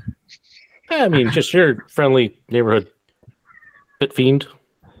talking? I mean, just your friendly neighborhood pit fiend.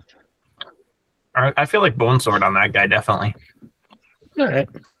 I feel like Bone Sword on that guy, definitely. All right.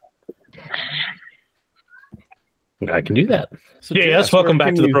 I can do that. So yes, welcome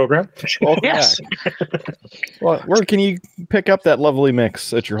back to the program. Yes. Well, where can you pick up that lovely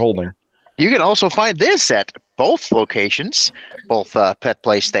mix that you're holding? You can also find this at both locations, both Pet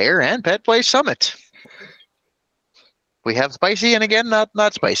Place Thayer and Pet Place Summit. We have spicy and again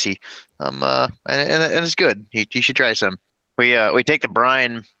not spicy, and it's good. You should try some. We take the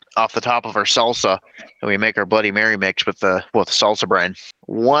brine off the top of our salsa and we make our Bloody Mary mix with the salsa brine.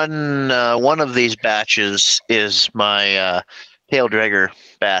 One of these batches is my Tail Dragger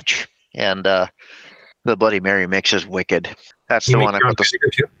batch, and the Bloody Mary mix is wicked. That's the one I put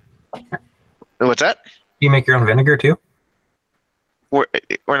the. Too? What's that? You make your own vinegar too? We're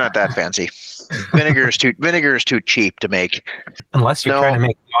not that fancy. Vinegar is too cheap to make. Unless you're trying to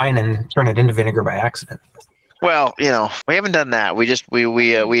make wine and turn it into vinegar by accident. Well, we haven't done that. We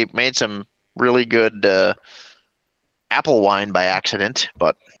made some really good apple wine by accident,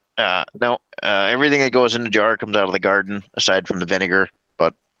 but no, everything that goes in the jar comes out of the garden aside from the vinegar.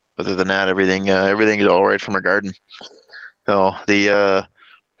 other than that, everything is all right from our garden. So the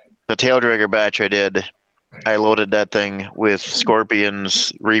tail dragger batch I did, I loaded that thing with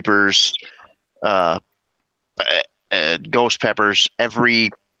scorpions, reapers, ghost peppers, every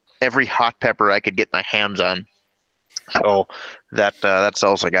hot pepper I could get my hands on. So that's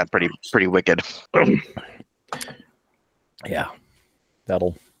also got pretty wicked. Yeah,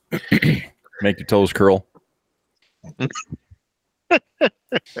 that'll make your toes curl.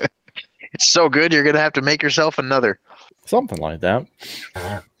 It's so good you're gonna have to make yourself another. Something like that.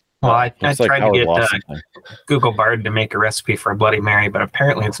 Well, I Looks like tried to Howard get lost something. Google Bard to make a recipe for a Bloody Mary, but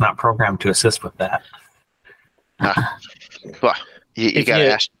apparently it's not programmed to assist with that. Well, you gotta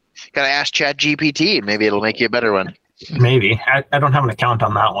ask ChatGPT, and maybe it'll make you a better one. Maybe. I don't have an account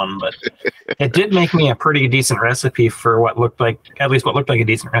on that one, but it did make me a pretty decent recipe for what looked like a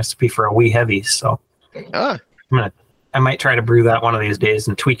decent recipe for a wee heavy. So Ah, I might try to brew that one of these days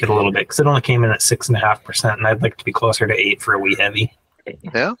and tweak it a little bit because it only came in at 6.5%, and I'd like to be closer to 8 for a wee heavy.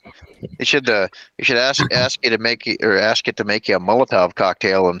 yeah. You should ask it to make you a Molotov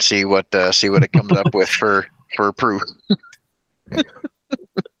cocktail and see what it comes up with for proof.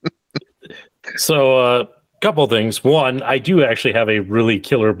 So, couple things. One, I do actually have a really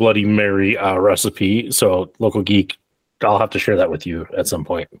killer Bloody Mary recipe. So, Local Geek, I'll have to share that with you at some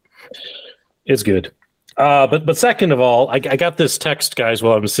point. It's good. But second of all, I got this text, guys,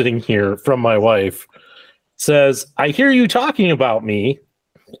 while I'm sitting here from my wife. Says, I hear you talking about me.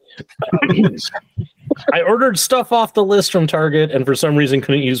 I ordered stuff off the list from Target and for some reason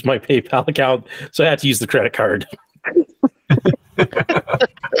couldn't use my PayPal account, so I had to use the credit card.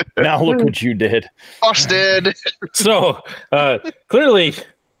 Now look what you did. Busted. So clearly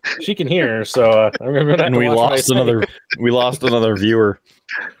she can hear. So I'm gonna have And to we watch what I say. we lost another viewer.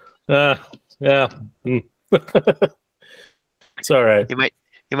 Yeah. It's all right.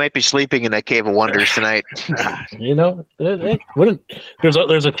 You might be sleeping in that cave of wonders tonight. You know, it wouldn't.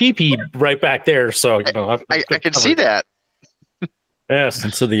 There's a teepee right back there. So you know, I can see that. Yes.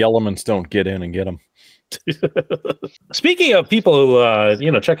 And so the elements don't get in and get them. Speaking of people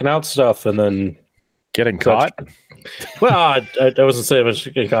who checking out stuff and then Getting caught? well, I wasn't saying I was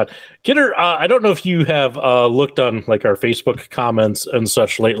getting caught. Kidder, I don't know if you have looked on like our Facebook comments and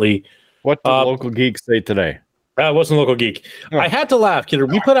such lately. What did Local Geek say today? It wasn't Local Geek. Oh. I had to laugh, Kidder.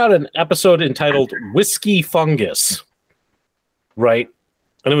 We put out an episode entitled Whiskey Fungus, right?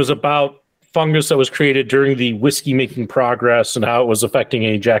 And it was about fungus that was created during the whiskey making progress and how it was affecting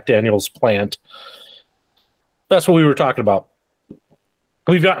a Jack Daniels plant. That's what we were talking about.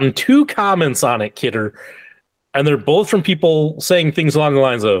 We've gotten 2 comments on it, Kidder, and they're both from people saying things along the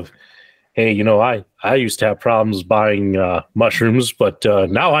lines of, hey, you know, I used to have problems buying mushrooms, but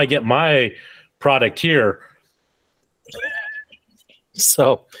now I get my product here.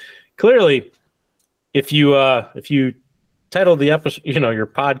 So clearly, if you title the episode, your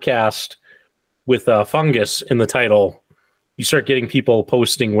podcast with fungus in the title, you start getting people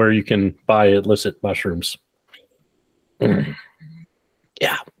posting where you can buy illicit mushrooms.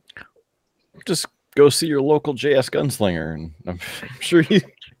 Yeah. Just go see your local JS Gunslinger, and I'm sure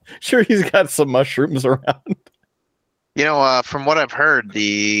he's got some mushrooms around. From what I've heard,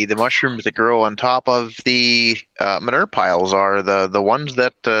 the mushrooms that grow on top of the manure piles are the ones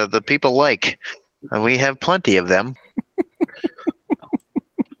that the people like. We have plenty of them.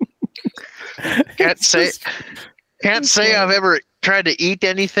 Can't say I've ever tried to eat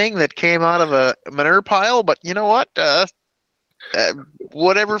anything that came out of a manure pile, but you know what?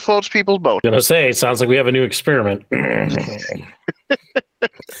 Whatever floats people's boat. Gonna say, it sounds like we have a new experiment.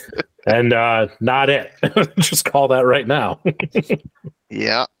 And not it. Just call that right now.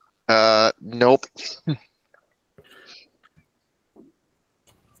 Yeah. Nope.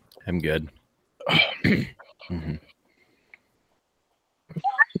 I'm good. Mm-hmm.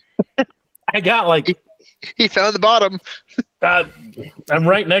 I got like He found the bottom. I'm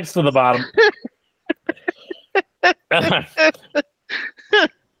right next to the bottom.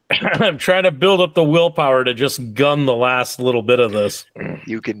 I'm trying to build up the willpower to just gun the last little bit of this.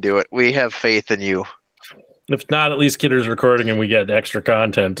 You can do it. We have faith in you. If not, at least Kidder's recording and we get extra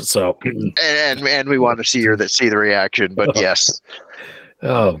content. So, And we want to see the reaction. But yes,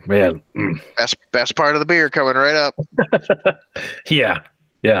 oh man, best part of the beer coming right up. yeah.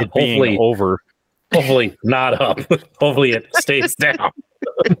 It being Hopefully, over. hopefully not up. Hopefully it stays down.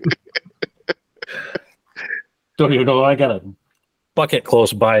 Don't even know. I got a bucket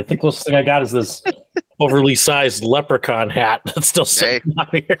close by. I think the closest thing I got is this overly sized leprechaun hat that's still sitting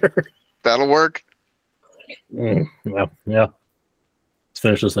out here. That'll work. Yeah. Let's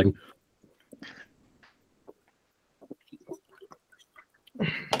finish this thing.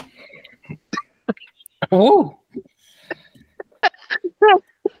 Oh.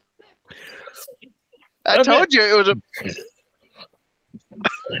 I told you it was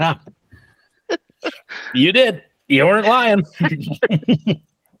a. You did. You weren't lying.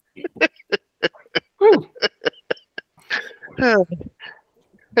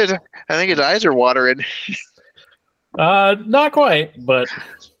 I think his eyes are watering. Not quite, but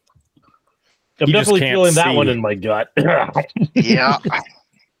I'm You just definitely can't feeling that see. one in my gut. Yeah.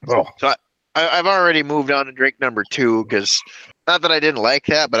 Oh. So I've already moved on to drink number 2 because not that I didn't like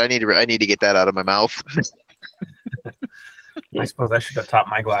that, but I need to get that out of my mouth. I suppose I should have topped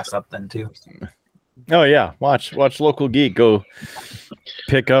my glass up then too. Oh yeah, watch Local Geek go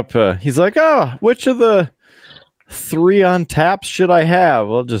pick up. He's like, oh, which of the 3 on taps should I have?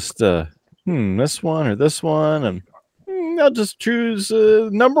 I'll just this one or this one, and I'll just choose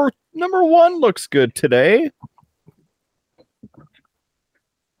number 1. Looks good today.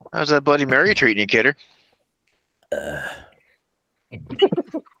 How's that Bloody Mary treating you, kidder?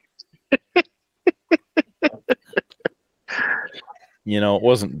 It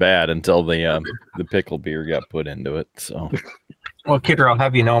wasn't bad until the pickle beer got put into it. So Well, Kidder, I'll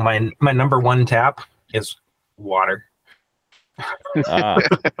have you know my number 1 tap is water.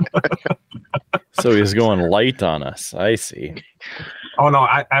 so he's going light on us. I see. Oh no,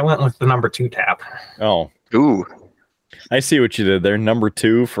 I went with the number 2 tap. Oh, Ooh. I see what you did there. Number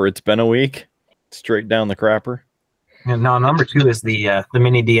 2 for It's Been a Week. Straight down the crapper. And no, number 2 is the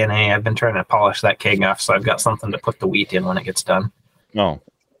mini DNA. I've been trying to polish that keg off, so I've got something to put the wheat in when it gets done. Oh,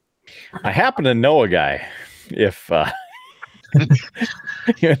 I happen to know a guy. If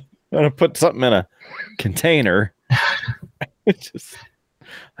you want to put something in a container,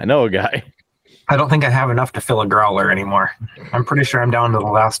 I know a guy. I don't think I have enough to fill a growler anymore. I'm pretty sure I'm down to the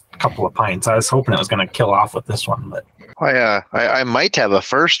last couple of pints. I was hoping it was going to kill off with this one, but I might have a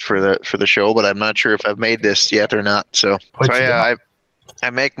first for the show, but I'm not sure if I've made this yet or not. So What you got? I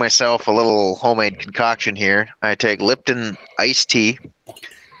make myself a little homemade concoction here. I take Lipton iced tea.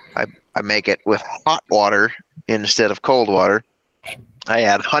 I make it with hot water instead of cold water. I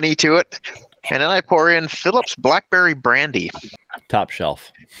add honey to it, and then I pour in Phillips Blackberry Brandy. Top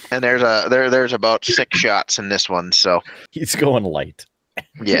shelf. And there's about 6 shots in this one. So He's going light.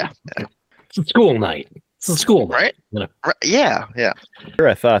 yeah, It's a school night. It's a school night. right? You know. Yeah. Here,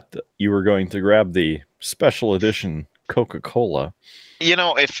 I thought that you were going to grab the special edition Coca-Cola. You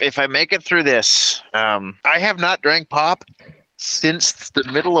know, if I make it through this, I have not drank pop since the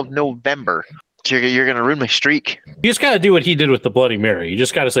middle of November. So you're gonna ruin my streak. You just got to do what he did with the Bloody Mary. You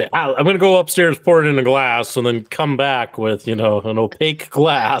just got to say, I'm going to go upstairs, pour it in a glass, and then come back with, an opaque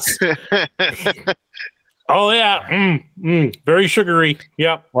glass. Oh, yeah. Very sugary.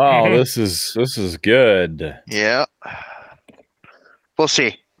 Yep. Wow, Mhm. this is good. Yeah. We'll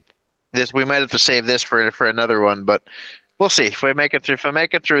see. We might have to save this for another one, but we'll see. If I make it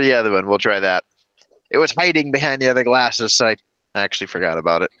through the other one, we'll try that. It was hiding behind the other glasses, so I actually forgot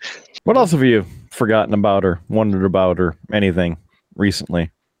about it. What else have you forgotten about or wondered about or anything recently?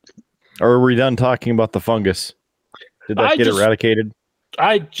 Or are we done talking about the fungus? Did that get eradicated?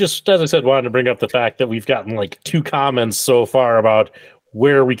 I just, as I said, wanted to bring up the fact that we've gotten like 2 comments so far about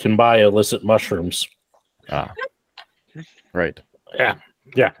where we can buy illicit mushrooms. Ah, right. Yeah.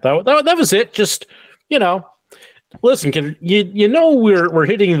 That was it. Just, listen, we're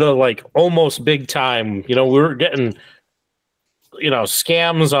hitting the like almost big time. We're getting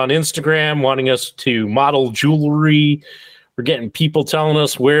scams on Instagram wanting us to model jewelry. We're getting people telling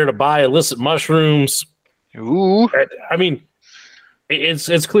us where to buy illicit mushrooms. Ooh. I mean,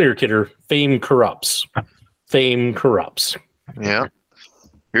 it's clear, kidder. Fame corrupts. Fame corrupts. Yeah.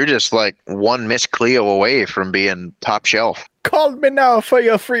 You're just like one Miss Cleo away from being top shelf. Call me now for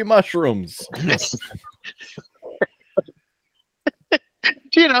your free mushrooms.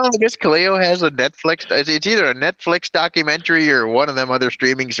 Do you know Miss Cleo has a Netflix? It's either a Netflix documentary or one of them other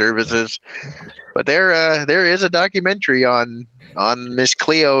streaming services. But there is a documentary on Miss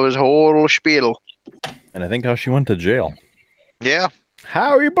Cleo's whole spiel. And I think how she went to jail. Yeah.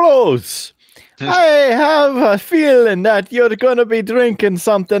 Howie blows. I have a feeling that you're going to be drinking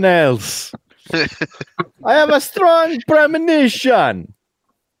something else. I have a strong premonition.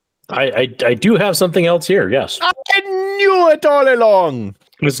 I do have something else here. Yes, I knew it all along.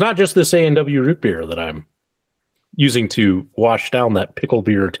 it's not just this A&W root beer that I'm using to wash down that pickle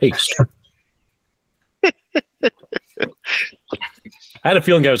beer taste. I had a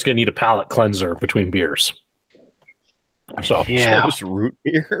feeling I was going to need a palate cleanser between beers. So Yeah. Just root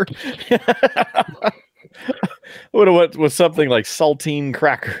beer. Would have went with something like saltine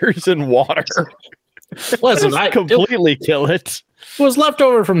crackers and water. listen, Just it completely kill it. was left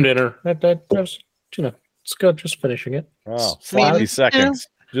over from dinner. That was, It's good. Just finishing it. Oh, sloppy seconds.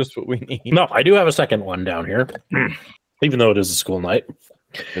 Just what we need. No, I do have a second one down here, even though it is a school night.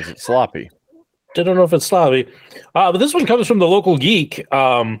 Is it sloppy? I don't know if it's sloppy, but this one comes from the local geek.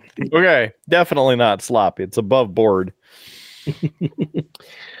 Okay, definitely not sloppy. It's above board. The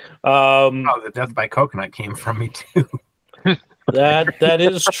Death by Coconut came from me too. That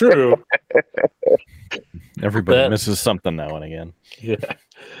is true. Everybody misses something now and again.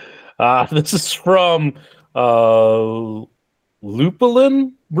 Yeah. This is from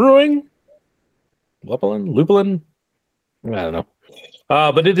Lupulin Brewing. Lupulin? I don't know.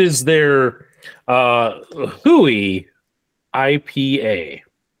 But it is their Hui IPA.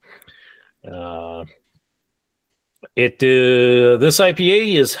 This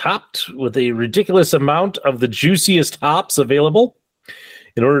IPA is hopped with a ridiculous amount of the juiciest hops available.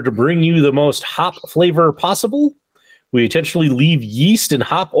 In order to bring you the most hop flavor possible, we intentionally leave yeast and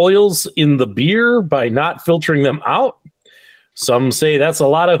hop oils in the beer by not filtering them out. Some say that's a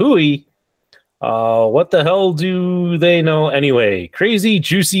lot of hooey. What the hell do they know anyway? Crazy,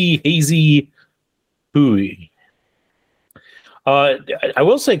 juicy, hazy hooey. I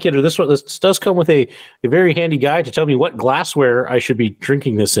will say, Kidder, this does come with a very handy guide to tell me what glassware I should be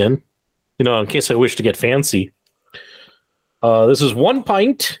drinking this in, in case I wish to get fancy. This is 1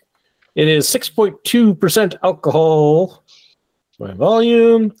 pint. It is 6.2% alcohol by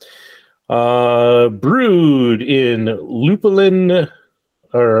volume. Brewed in Lupulin,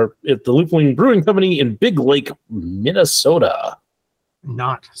 or at the Lupulin Brewing Company in Big Lake, Minnesota.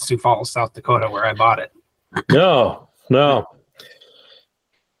 Not Sioux Falls, South Dakota, where I bought it. No.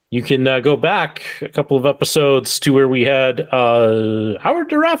 You can go back a couple of episodes to where we had Howard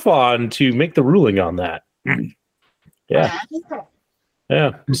Duraf on to make the ruling on that. Yeah.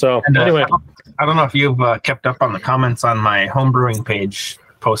 So anyway, I don't know if you've kept up on the comments on my homebrewing page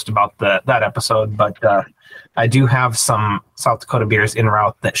post about that episode, but I do have some South Dakota beers en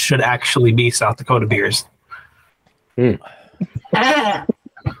route that should actually be South Dakota beers.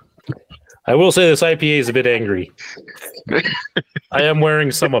 I will say this IPA is a bit angry. I am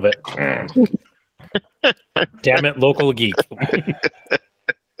wearing some of it. Damn it, local geek.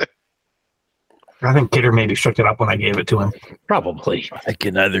 I think Kidder maybe shook it up when I gave it to him. Probably. I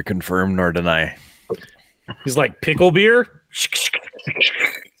can neither confirm nor deny. He's like, pickle beer?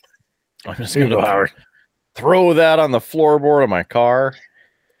 I'm just going to throw that on the floorboard of my car.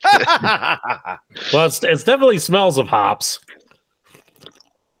 Well, it's definitely smells of hops.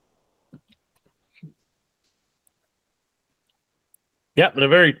 Yep,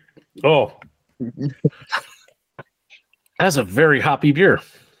 and that's a very hoppy beer.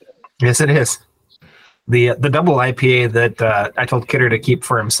 Yes, it is. The double IPA that I told Kidder to keep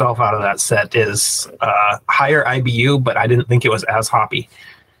for himself out of that set is higher IBU, but I didn't think it was as hoppy.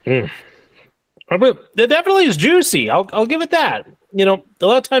 It definitely is juicy. I'll give it that. A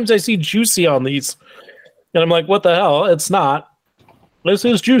lot of times I see juicy on these, and I'm like, what the hell? It's not. This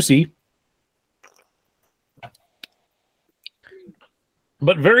is juicy.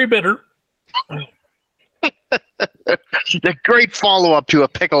 But very bitter. The great follow-up to a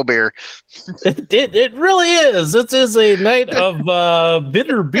pickle beer. It really is. It is a night of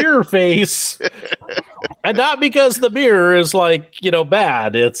bitter beer face, and not because the beer is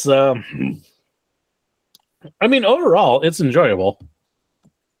bad. It's overall it's enjoyable.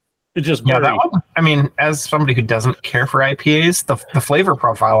 It's just that one. As somebody who doesn't care for IPAs, the flavor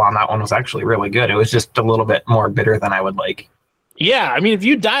profile on that one was actually really good. It was just a little bit more bitter than I would like. Yeah, if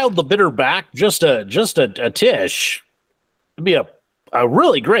you dialed the bitter back just a tish, it'd be a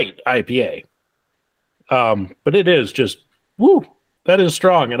really great IPA. But it is just that is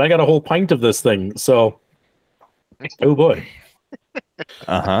strong, and I got a whole pint of this thing. So, oh boy,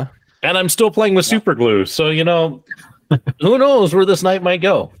 and I'm still playing with super glue. So who knows where this night might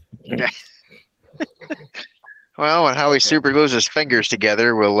go? Well, when Howie super glues his fingers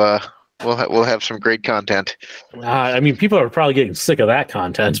together, we'll have some great content. People are probably getting sick of that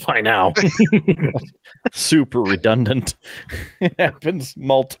content by now. Super redundant. It happens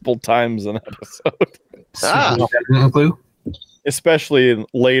multiple times an episode. Glue? Especially in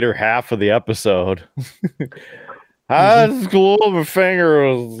later half of the episode. I just glue my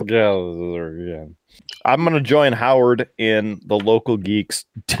fingers together again. I'm going to join Howard in the local geeks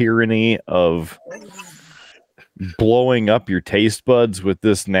tyranny of blowing up your taste buds with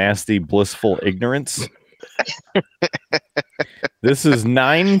this nasty, blissful ignorance. This is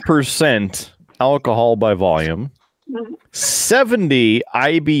 9% alcohol by volume, 70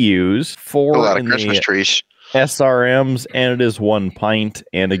 IBUs, 4 a lot in of Christmas the trees. SRMs, and it is 1 pint.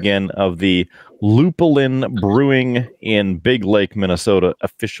 And again, of the Lupulin Brewing in Big Lake, Minnesota,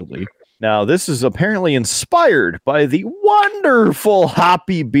 officially. Now, this is apparently inspired by the wonderful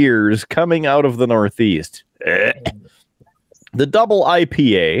hoppy beers coming out of the Northeast. The double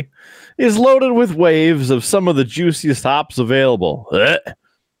IPA is loaded with waves of some of the juiciest hops available.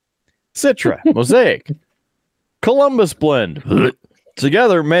 Citra, Mosaic, Columbus blend.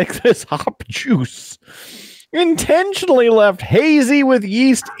 Together make this hop juice. Intentionally left hazy with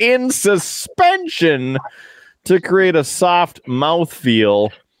yeast in suspension to create a soft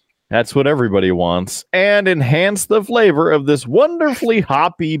mouthfeel. That's what everybody wants. And enhance the flavor of this wonderfully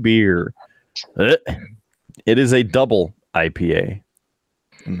hoppy beer. It is a double IPA.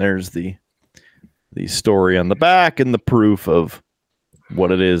 And there's the story on the back and the proof of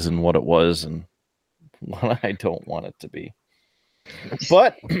what it is and what it was and what I don't want it to be.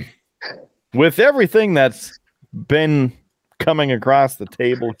 But with everything that's been coming across the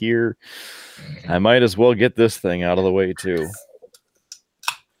table here, I might as well get this thing out of the way too.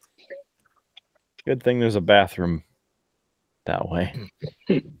 Good thing there's a bathroom that way.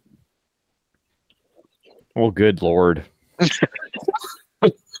 Oh, good Lord.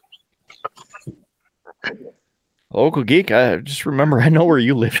 Local Geek, I just remember I know where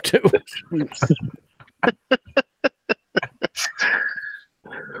you live too.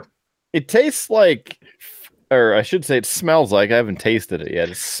 It tastes like, or I should say it smells like, I haven't tasted it yet.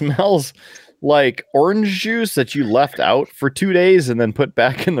 It smells like orange juice that you left out for 2 days and then put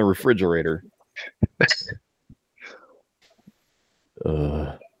back in the refrigerator.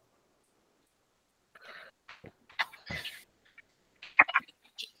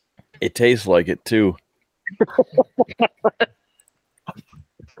 It tastes like it too.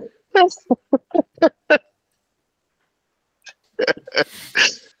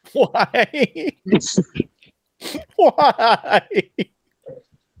 Why? Why?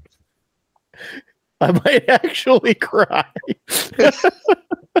 I might actually cry.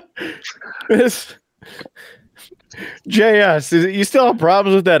 This JS, you still have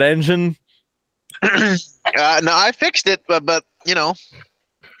problems with that engine? No, I fixed it, but you know.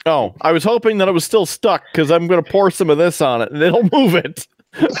 Oh, I was hoping that it was still stuck because I'm going to pour some of this on it and it'll move it.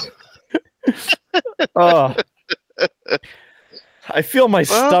 I feel my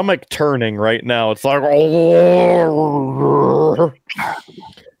stomach turning right now. It's like, oh,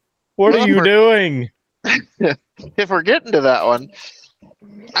 what are you doing? If we're getting to that one,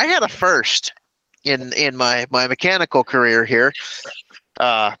 I had a first in my mechanical career here.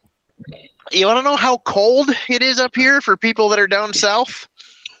 You want to know how cold it is up here for people that are down south?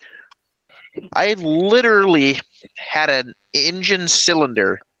 I literally had an engine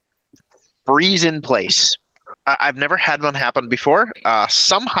cylinder freeze in place. I've never had one happen before.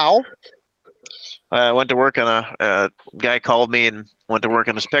 Somehow, I went to work on a guy called me and went to work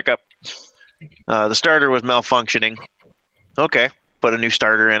on his pickup. The starter was malfunctioning. Okay, put a new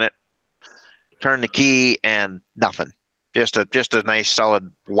starter in it. Turned the key and nothing. Just a nice solid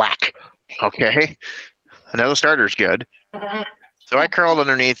whack. Okay, now the starter's good. So I curled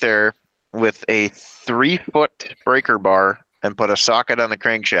underneath there with a 3-foot breaker bar and put a socket on the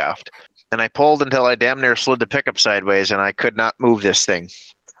crankshaft. And I pulled until I damn near slid the pickup sideways and I could not move this thing.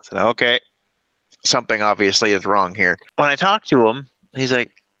 I said, okay, something obviously is wrong here. When I talked to him, he's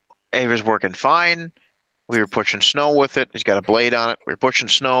like, it was working fine. We were pushing snow with it. He's got a blade on it. We were pushing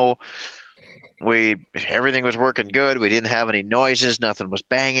snow. Everything was working good. We didn't have any noises. Nothing was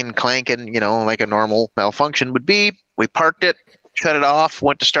banging, clanking, like a normal malfunction would be. We parked it, shut it off,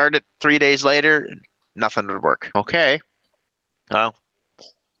 went to start it 3 days later. Nothing would work. Okay. Well,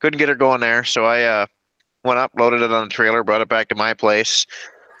 couldn't get her going there. So I went up, loaded it on the trailer, brought it back to my place,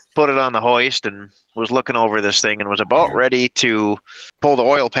 put it on the hoist, and was looking over this thing and was about ready to pull the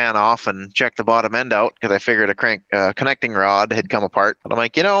oil pan off and check the bottom end out because I figured a connecting rod had come apart. But I'm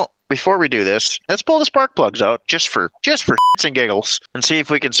like, before we do this, let's pull the spark plugs out just for shits and giggles and see if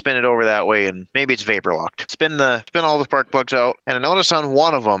we can spin it over that way and maybe it's vapor locked. Spin all the spark plugs out, and I notice on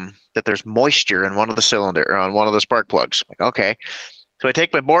one of them that there's moisture in one of the cylinder or on one of the spark plugs. Like, okay. So I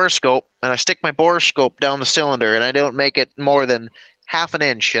take my borescope and I stick my borescope down the cylinder and I don't make it more than half an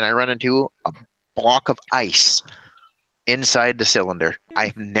inch and I run into a block of ice inside the cylinder.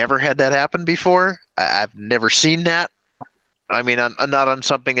 I've never had that happen before. I've never seen that. I mean, I'm not on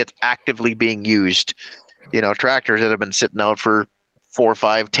something that's actively being used. Tractors that have been sitting out for 4,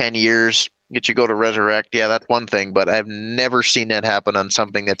 5, 10 years, get you go to resurrect. Yeah, that's one thing, but I've never seen that happen on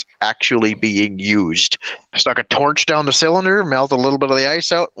something that's actually being used. I stuck a torch down the cylinder, melted a little bit of the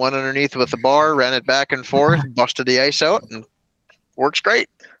ice out, went underneath with the bar, ran it back and forth, busted the ice out, and works great.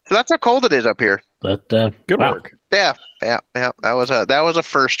 So that's how cold it is up here. But Good work. Yeah. That was a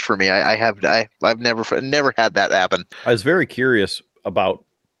first for me. I've never had that happen. I was very curious about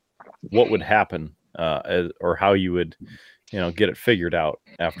what would happen or how you would, get it figured out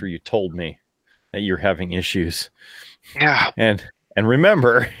after you told me that you're having issues. Yeah. And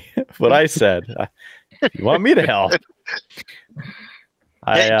remember what I said. You want me to help?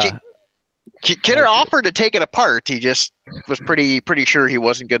 Kidder offered to take it apart. He just was pretty sure he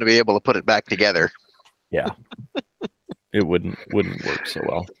wasn't going to be able to put it back together. Yeah. It wouldn't work so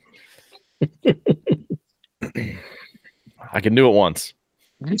well. I can do it once.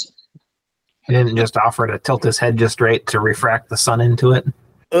 He didn't just offer to tilt his head just right to refract the sun into it.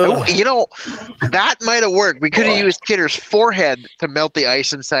 Oh, that might have worked. We could have used Kidder's forehead to melt the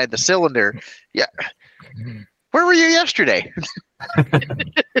ice inside the cylinder. Yeah. Where were you yesterday?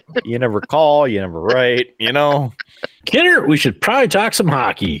 You never call, you never write, Kidder, we should probably talk some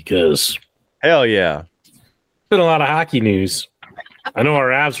hockey because Hell yeah. been a lot of hockey news. I know our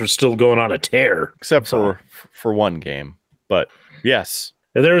Avs are still going on a tear. Except for one game. But yes.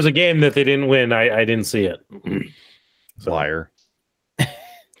 If there was a game that they didn't win, I didn't see it. Liar.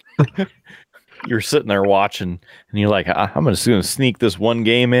 You're sitting there watching, and you're like, I'm just going to sneak this one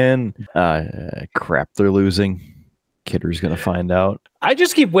game in. Crap, they're losing. Kidder's going to find out. I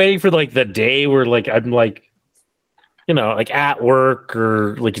just keep waiting for the day where I'm at work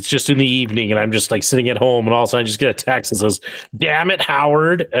or it's just in the evening and I'm just sitting at home and all of a sudden I just get a text that says, "Damn it,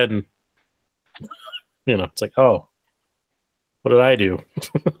 Howard." And it's like, oh, what did I do?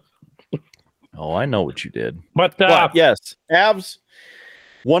 Oh, I know what you did. But yes, Avs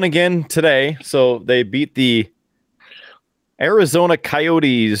won again today. So they beat the Arizona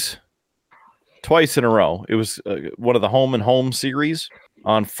Coyotes twice in a row. It was one of the home and home series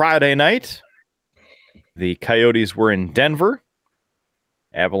on Friday night. The Coyotes were in Denver.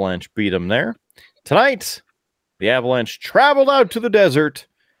 Avalanche beat them there. Tonight, the Avalanche traveled out to the desert,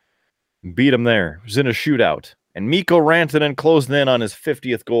 beat them there. It was in a shootout. And Mikko Rantanen closed in on his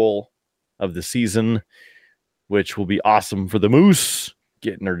 50th goal of the season, which will be awesome for the Moose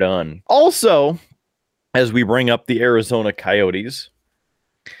getting her done. Also, as we bring up the Arizona Coyotes,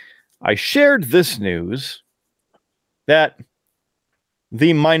 I shared this news that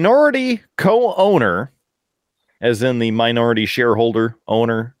the minority co-owner, as in the minority shareholder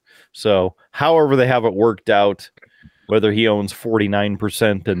owner, so however they have it worked out, whether he owns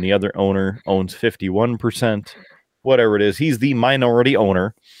 49% and the other owner owns 51%, whatever it is, he's the minority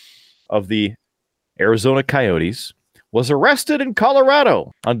owner of the Arizona Coyotes, was arrested in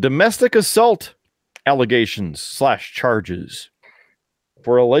Colorado on domestic assault allegations / charges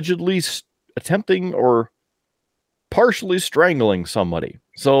for allegedly attempting or partially strangling somebody.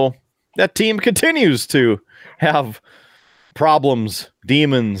 So that team continues to have problems,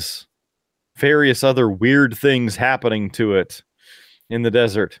 demons, various other weird things happening to it in the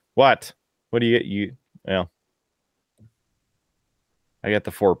desert. What do you well, I got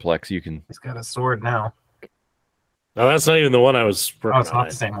the fourplex. You can. He's got a sword now. No, that's not even the one I was. Oh, it's not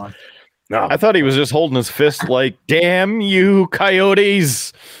the same one. No, I thought he was just holding his fist like, "Damn you,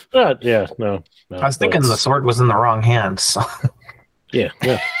 Coyotes!" Yeah, no. I was thinking the sword was in the wrong hands. So. Yeah.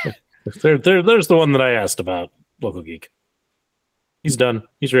 There's the one that I asked about. Local Geek. He's done.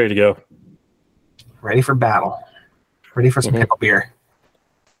 He's ready to go. Ready for battle. Ready for some pickle beer.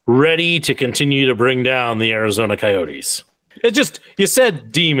 Ready to continue to bring down the Arizona Coyotes. It just, you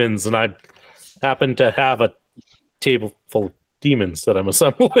said demons, and I happen to have a table full of demons that I'm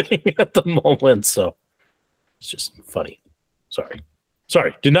assembling at the moment, so it's just funny. Sorry.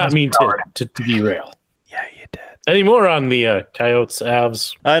 Did not mean to derail. Yeah, you did. Any more on the Coyotes,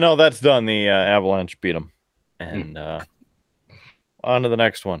 Avs? I know that's done. The Avalanche beat them. And on to the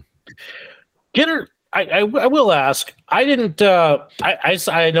next one. Kidder, I will ask. I didn't.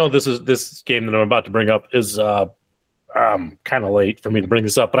 I know this game that I'm about to bring up is kind of late for me to bring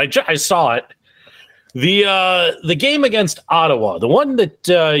this up, but I saw it. The game against Ottawa, the one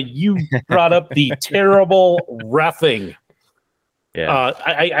that you brought up, the terrible reffing. Yeah.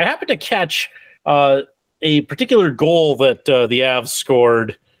 I happened to catch a particular goal that the Avs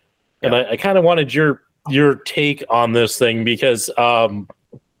scored, and I kind of wanted your take on this thing because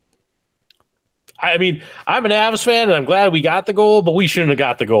I mean, I'm an Avs fan and I'm glad we got the goal, but we shouldn't have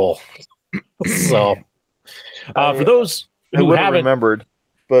got the goal. So for those who haven't remembered,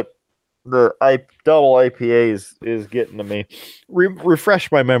 but the double IPA is getting to me.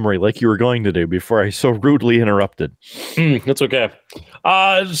 Refresh my memory like you were going to do before I so rudely interrupted. That's okay.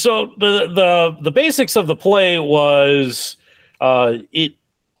 So the basics of the play was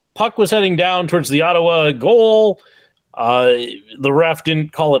puck was heading down towards the Ottawa goal. The ref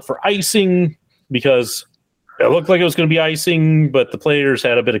didn't call it for icing because it looked like it was going to be icing, but the players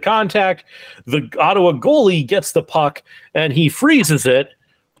had a bit of contact. The Ottawa goalie gets the puck and he freezes it.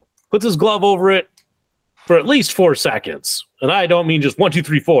 puts his glove over it for at least 4 seconds. And I don't mean just 1, 2,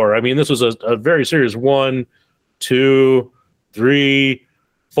 3, 4. I mean, this was a very serious 1, 2, 3,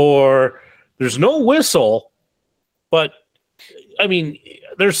 4. There's no whistle, but I mean,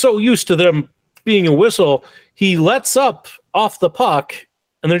 they're so used to them being a whistle. He lets up off the puck,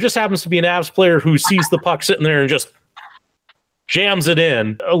 and there just happens to be an Avs player who sees the puck sitting there and just jams it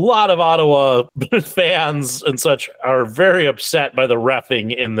in. A lot of Ottawa fans and such are very upset by the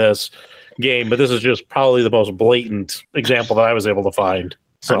reffing in this game, but this is just probably the most blatant example that I was able to find.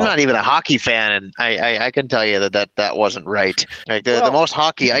 So. I'm not even a hockey fan, and I can tell you that wasn't right. Like the most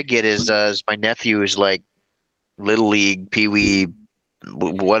hockey I get is my nephew is like Little League, Pee Wee,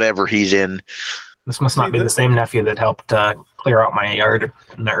 whatever he's in. This must not be the same nephew that helped clear out my yard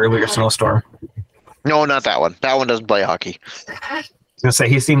in the earlier snowstorm. No, not that one. That one doesn't play hockey. I was gonna say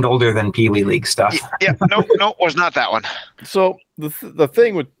he seemed older than Pee Wee League stuff. Yeah, no, was not that one. So the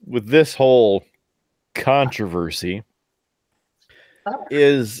thing with this whole controversy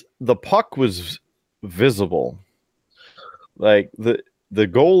is the puck was visible. Like the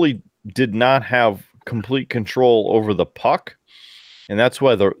goalie did not have complete control over the puck, and that's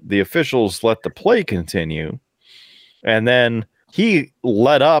why the officials let the play continue. And then he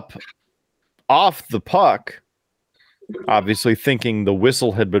let up off the puck, obviously thinking the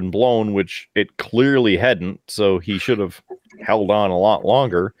whistle had been blown, which it clearly hadn't, so he should have held on a lot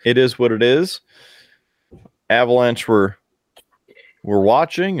longer. It is what it is. Avalanche were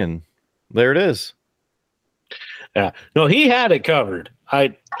watching, and there it is. Yeah. No, he had it covered.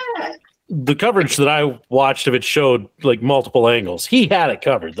 The coverage that I watched of it showed like multiple angles. He had it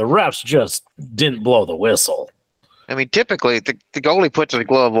covered. The refs just didn't blow the whistle. I mean, typically the goalie puts his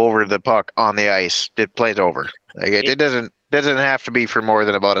glove over the puck on the ice. It plays over. Like it doesn't have to be for more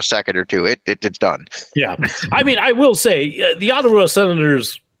than about a second or two. It's done. Yeah. I mean, I will say the Ottawa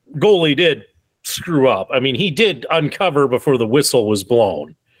Senators goalie did screw up. I mean, he did uncover before the whistle was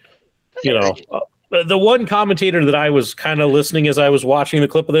blown. You know, the one commentator that I was kind of listening as I was watching the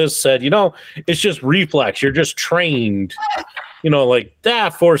clip of this said, it's just reflex. You're just trained, like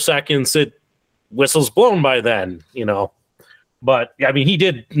 4 seconds, it whistle's blown by then, but I mean, he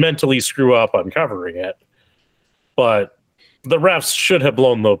did mentally screw up uncovering it, but the refs should have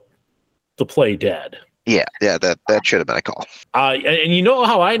blown the play dead. Yeah, that should have been a call. And you know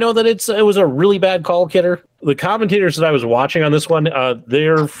how I know that it was a really bad call, Kidder? The commentators that I was watching on this one,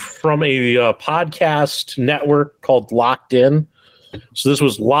 they're from a podcast network called Locked In. So this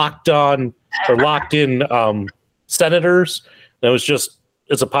was Locked In Senators.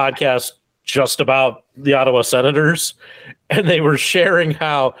 It's a podcast just about the Ottawa Senators, and they were sharing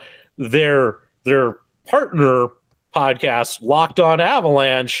how their partner podcast, Locked On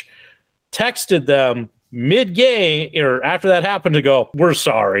Avalanche, texted them mid-game or after that happened to go, "We're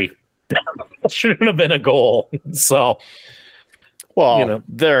sorry. That shouldn't have been a goal." So, well,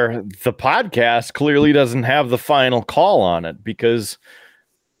 the podcast clearly doesn't have the final call on it because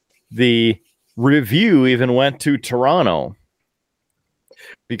the review even went to Toronto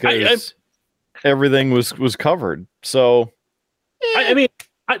because everything was covered. So, I mean,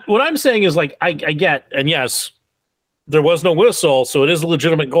 what I'm saying is like I get, and yes, there was no whistle, so it is a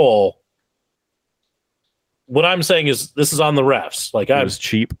legitimate goal. What I'm saying is this is on the refs. Like it was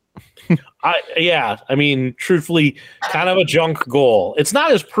cheap. I mean, truthfully, kind of a junk goal. It's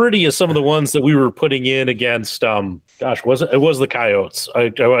not as pretty as some of the ones that we were putting in against. It was the Coyotes.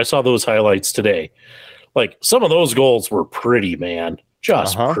 I saw those highlights today. Like some of those goals were pretty, man,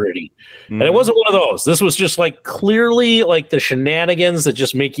 just pretty. Mm-hmm. And it wasn't one of those. This was just like clearly like the shenanigans that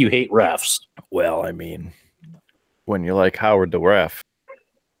just make you hate refs. Well, I mean, when you're like Howard the ref.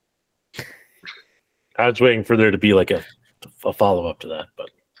 I was waiting for there to be like a follow-up to that, but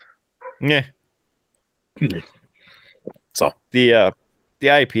yeah. So the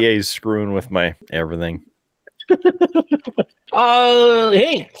IPA is screwing with my everything. Hey,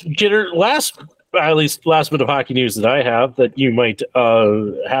 Jitter, last bit of hockey news that I have that you might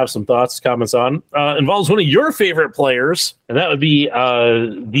have some thoughts, comments on involves one of your favorite players, and that would be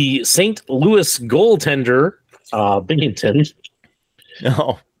the St. Louis goaltender, Binnington.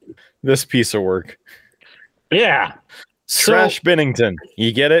 Oh, this piece of work. Yeah. Trash Binnington.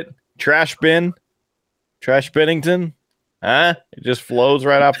 You get it? Trash bin? Trash Binnington? Huh? It just flows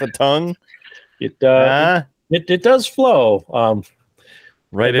right off the tongue? It does flow.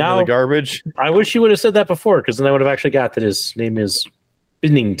 Right into the garbage? I wish you would have said that before, because then I would have actually got that his name is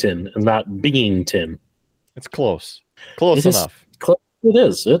Binnington and not Bingington. It's close. Close enough. It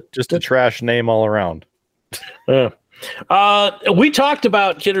is. Just a trash name all around. We talked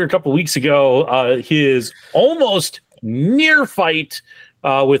about Kidder a couple weeks ago, his almost near fight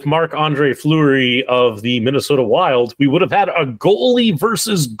with Marc-Andre Fleury of the Minnesota Wild, we would have had a goalie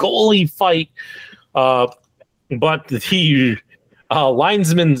versus goalie fight. But the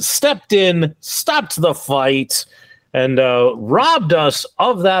linesman stepped in, stopped the fight, and robbed us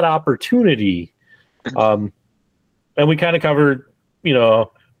of that opportunity. And we kind of covered,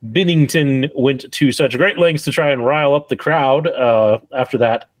 Binnington went to such great lengths to try and rile up the crowd after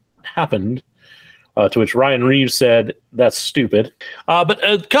that happened. To which Ryan Reeves said, "That's stupid." But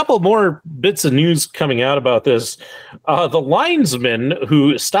a couple more bits of news coming out about this. The linesman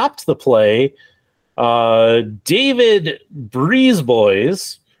who stopped the play, David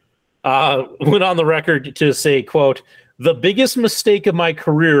Breezeboys, went on the record to say, quote, "The biggest mistake of my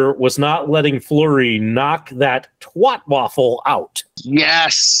career was not letting Fleury knock that twat waffle out."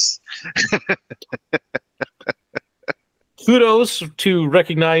 Yes. Kudos to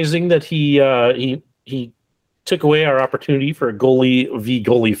recognizing that he took away our opportunity for a goalie v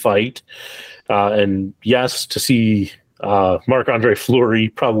goalie fight, and yes, to see Marc-Andre Fleury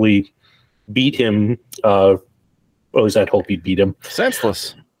probably beat him. At least I'd hope he'd beat him.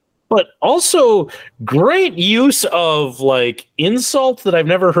 Senseless. But also great use of insult that I've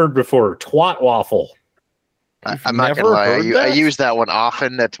never heard before. Twat waffle. I'm not gonna lie. I use that one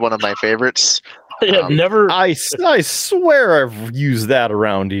often. That's one of my favorites. I've never. I swear I've used that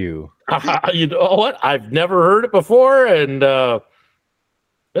around you. You know what? I've never heard it before, and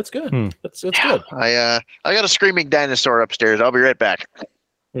that's good. That's good. I got a screaming dinosaur upstairs. I'll be right back.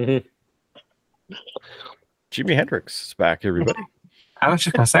 Mm-hmm. Jimi Hendrix is back, everybody. I was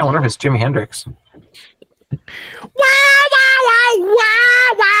just gonna say, I wonder if it's Jimi Hendrix.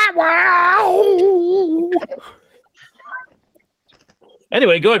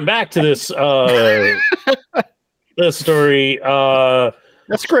 Anyway, going back to this this story.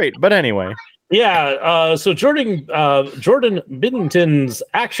 That's great, but anyway. Yeah, so Jordan Binnington's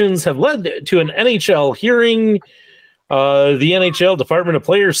actions have led to an NHL hearing. The NHL Department of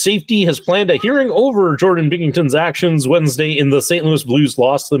Player Safety has planned a hearing over Jordan Binnington's actions Wednesday in the St. Louis Blues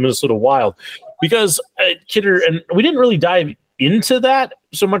loss to the Minnesota Wild. Because, Kidder, and we didn't really dive into that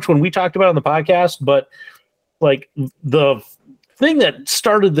so much when we talked about it on the podcast, but the thing that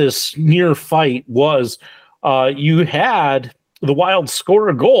started this near fight was you had the Wild score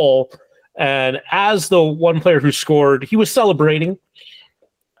a goal, and as the one player who scored, he was celebrating,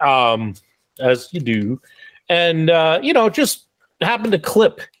 as you do, and just happened to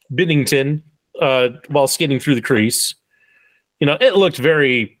clip Binnington while skating through the crease. It looked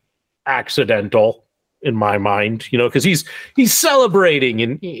very accidental in my mind, because he's celebrating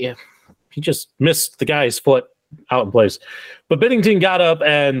and he just missed the guy's foot out in place. But Binnington got up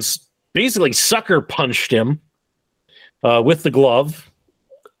and basically sucker punched him with the glove,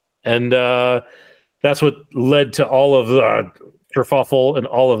 and that's what led to all of the kerfuffle and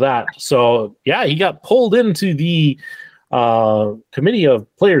all of that. So yeah, he got pulled into the Committee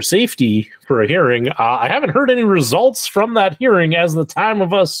of Player Safety for a hearing. I haven't heard any results from that hearing as the time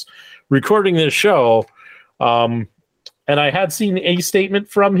of us recording this show. And I had seen a statement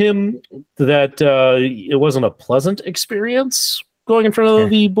from him that it wasn't a pleasant experience going in front of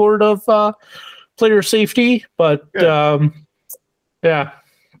the Board of Player Safety. But yeah,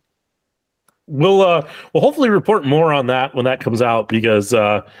 we'll hopefully report more on that when that comes out, because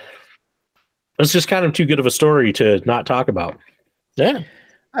it's just kind of too good of a story to not talk about. Yeah,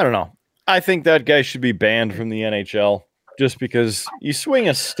 I don't know. I think that guy should be banned from the NHL just because you swing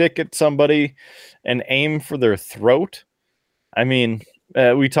a stick at somebody and aim for their throat. I mean,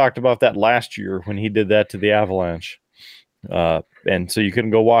 we talked about that last year when he did that to the Avalanche. And so you can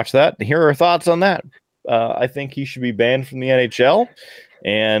go watch that. Here are our thoughts on that. I think he should be banned from the NHL.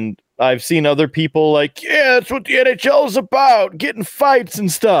 And I've seen other people yeah, that's what the NHL is about, getting fights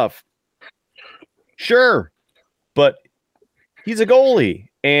and stuff. Sure. But he's a goalie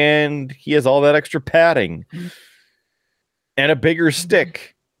and he has all that extra padding and a bigger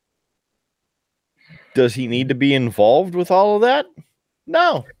stick. Does he need to be involved with all of that?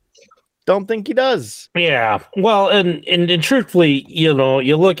 No, don't think he does. Yeah. Well, and truthfully, you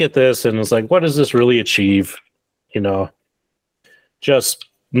look at this and it's what does this really achieve? Just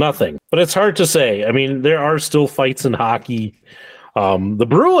nothing. But it's hard to say. I mean, there are still fights in hockey. The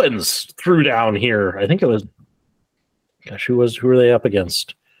Bruins threw down here. I think it was, who were they up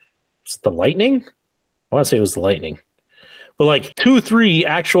against? Was it the Lightning? I want to say it was the Lightning. But 2-3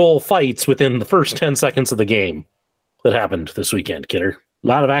 actual fights within the first 10 seconds of the game that happened this weekend, Kidder. A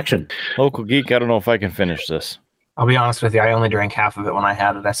lot of action. Local Geek, I don't know if I can finish this. I'll be honest with you. I only drank half of it when I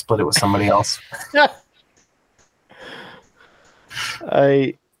had it. I split it with somebody else.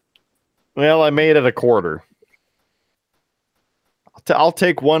 I made it a quarter. I'll I'll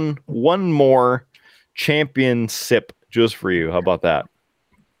take one more champion sip just for you. How about that?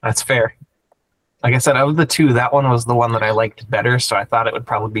 That's fair. Like I said, out of the two, that one was the one that I liked better, so I thought it would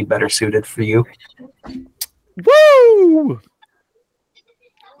probably be better suited for you. Woo!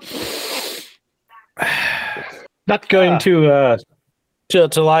 Not going to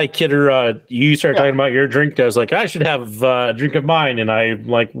lie, Kidder. You start talking about your drink. I was like, I should have a drink of mine, and I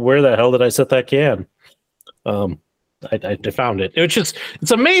like, where the hell did I set that can? I found it.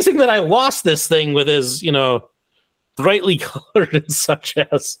 It's amazing that I lost this thing with as brightly colored and such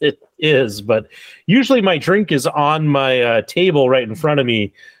as it is. But usually my drink is on my table right in front of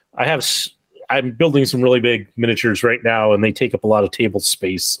me. I'm building some really big miniatures right now, and they take up a lot of table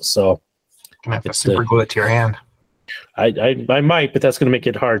space. So Gonna have to super glue it to your hand. I might, but that's going to make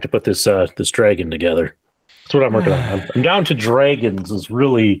it hard to put this dragon together. That's what I'm working on. I'm down to dragons is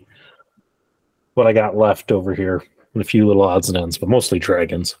really what I got left over here, and a few little odds and ends, but mostly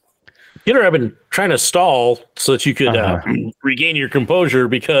dragons. Peter, I've been trying to stall so that you could regain your composure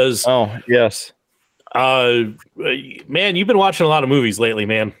because yes, man, you've been watching a lot of movies lately,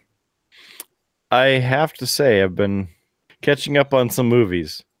 man. I have to say I've been catching up on some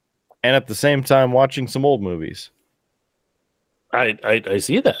movies, and at the same time watching some old movies. I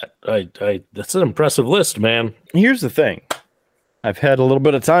see that. That's an impressive list, man. Here's the thing. I've had a little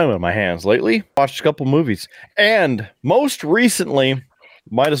bit of time on my hands lately. Watched a couple movies. And most recently,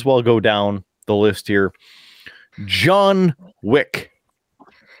 might as well go down the list here, John Wick.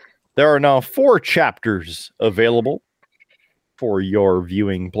 There are now 4 chapters available for your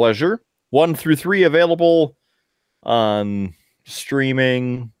viewing pleasure. 1 through 3 available on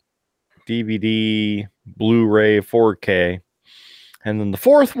streaming, DVD, Blu-ray, 4K. And then the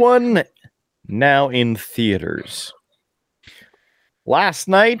 4th one, now in theaters. Last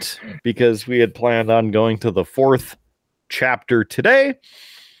night, because we had planned on going to the 4th chapter today,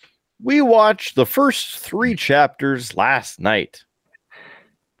 we watched the first 3 chapters last night.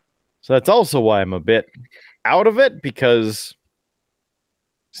 So that's also why I'm a bit out of it, because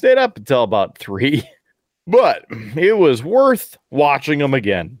I stayed up until about 3. But it was worth watching them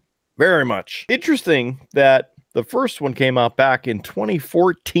again. Very much. Interesting that the first one came out back in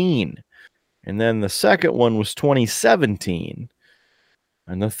 2014, and then the second one was 2017,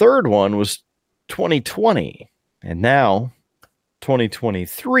 and the third one was 2020, and now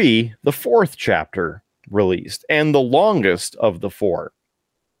 2023, the 4th chapter released, and the longest of the 4.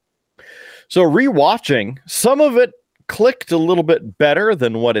 So rewatching, some of it clicked a little bit better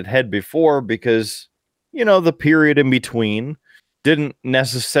than what it had before because, the period in between, didn't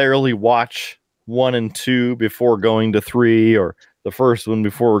necessarily watch 1 and 2 before going to 3, or the first one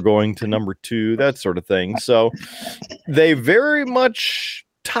before going to number 2, that sort of thing. So they very much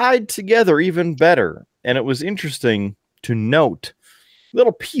tied together even better. And it was interesting to note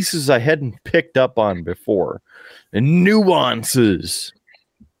little pieces I hadn't picked up on before, and nuances,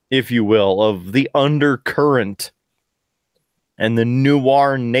 if you will, of the undercurrent and the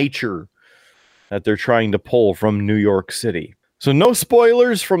noir nature that they're trying to pull from New York City. So no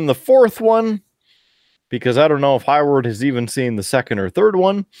spoilers from the 4th one, because I don't know if Howard has even seen the 2nd or 3rd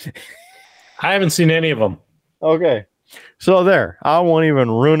one. I haven't seen any of them. Okay. So there. I won't even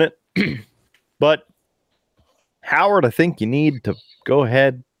ruin it. But Howard, I think you need to go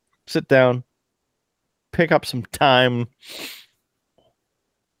ahead, sit down, pick up some time,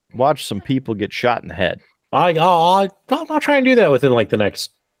 watch some people get shot in the head. I'll try and do that within like the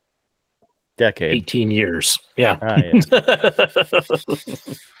next decade. 18 years. Yeah.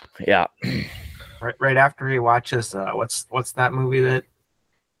 Yeah. Right after he watches, what's that movie that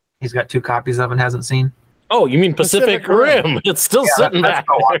he's got 2 copies of and hasn't seen? Oh, you mean Pacific Rim? It's still sitting back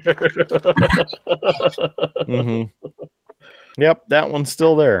there. Mm-hmm. Yep, that one's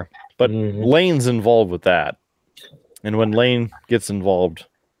still there. But Lane's involved with that. And when Lane gets involved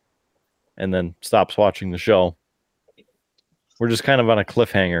and then stops watching the show, we're just kind of on a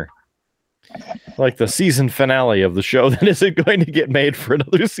cliffhanger. Like the season finale of the show that isn't going to get made for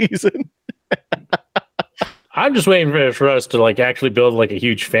another season. I'm just waiting for us to like actually build like a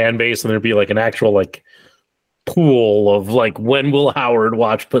huge fan base, and there'd be like an actual like pool of like, when will Howard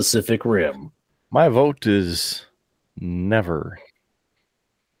watch Pacific Rim? My vote is never.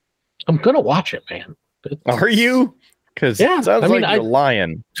 I'm gonna watch it, man. Are you? Because it sounds like you're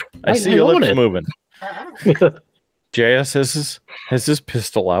lying. I see your lips moving. JS has his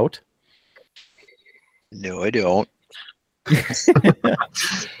pistol out. No, I don't.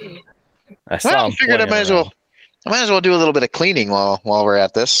 I figured I might as well do a little bit of cleaning while we're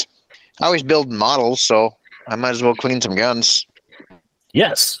at this. I always build models, so I might as well clean some guns.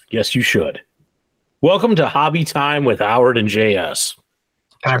 Yes, you should. Welcome to Hobby Time with Howard and JS.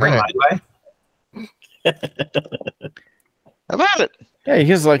 Can I bring mine by? How about it? Yeah, he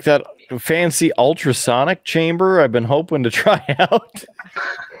has like that fancy ultrasonic chamber I've been hoping to try out.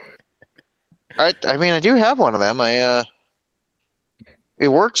 I mean, I do have one of them. It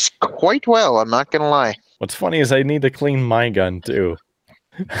works quite well. I'm not gonna lie. What's funny is I need to clean my gun too.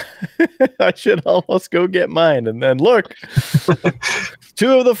 I should almost go get mine, and then look,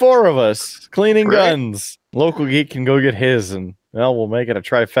 2 of the 4 of us cleaning Right. guns. Local Geek can go get his, and well, we'll make it a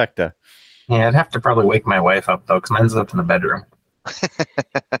trifecta. Yeah, I'd have to probably wake my wife up though, because mine's up in the bedroom.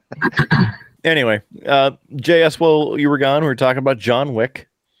 Anyway, JS, while you were gone, we were talking about John Wick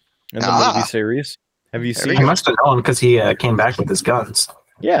and the movie series. Have you seen? He must have known because he came back with his guns.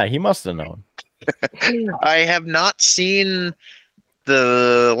 Yeah, he must have known. I have not seen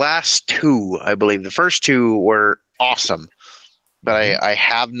the last 2. I believe the first 2 were awesome, but I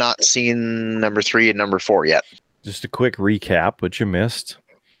have not seen number 3 and number 4 yet. Just a quick recap, what you missed.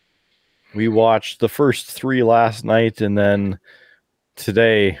 We watched the first 3 last night, and then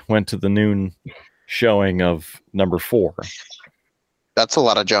today went to the noon showing of number 4. That's a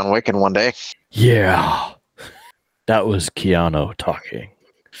lot of John Wick in one day. Yeah, that was Keanu talking.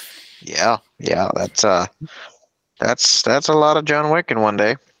 Yeah, that's a lot of John Wick in one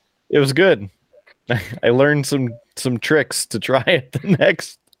day. It was good. I learned some tricks to try at the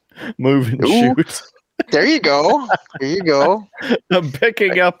next move and Ooh. shoot. There you go. There you go. I'm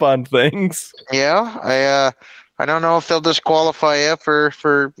picking up on things. Yeah, I don't know if they'll disqualify you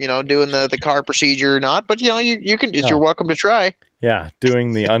for doing the car procedure or not, but you can. You're welcome to try. Yeah,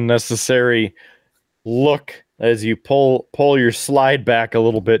 doing the unnecessary look as you pull your slide back a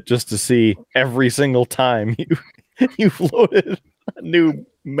little bit just to see every single time you've loaded a new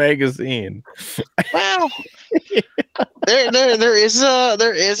magazine. Well, there is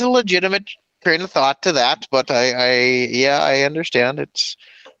a legitimate train of thought to that, but I understand. It's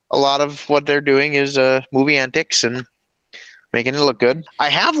a lot of what they're doing is movie antics and making it look good. I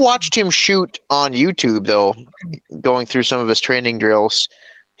have watched him shoot on YouTube though, going through some of his training drills.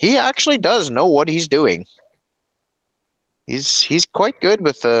 He actually does know what he's doing. He's quite good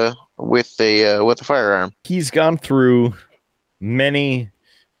with the firearm. He's gone through many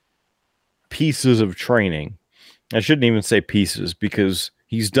pieces of training. I shouldn't even say pieces because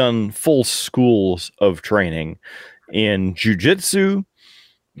he's done full schools of training in jiu-jitsu,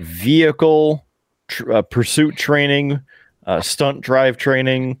 vehicle pursuit training, stunt drive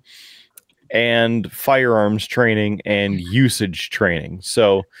training, and firearms training and usage training.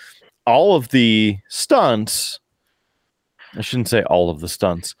 So all of the stunts, I shouldn't say all of the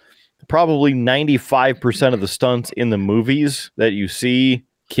stunts, probably 95% of the stunts in the movies that you see,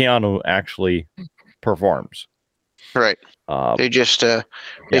 Keanu actually performs. Right. They just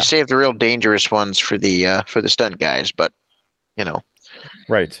they save the real dangerous ones for the stunt guys, but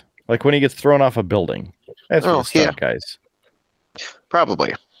Right. Like when he gets thrown off a building. That's for the stunt guys.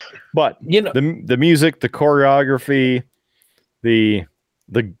 Probably. But the music, the choreography, the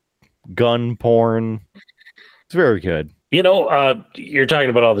gun porn, it's very good. You're talking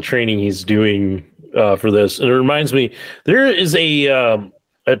about all the training he's doing for this, and it reminds me there is a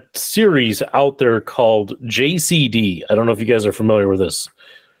series out there called JCD. I don't know if you guys are familiar with this,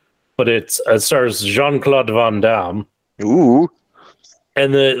 but it stars Jean-Claude Van Damme. Ooh.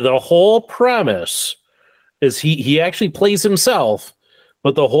 And the whole premise is he actually plays himself,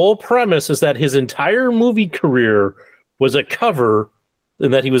 but the whole premise is that his entire movie career was a cover,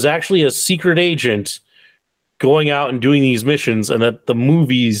 and that he was actually a secret agent going out and doing these missions, and that the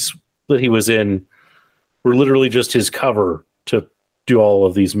movies that he was in were literally just his cover to do all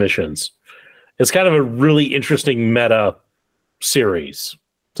of these missions. It's kind of a really interesting meta series.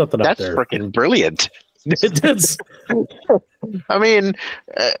 Something up That's there. freaking brilliant. It's I mean,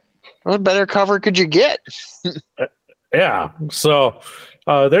 what better cover could you get? yeah. So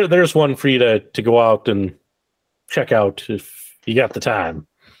there's one for you to go out and check out if you got the time.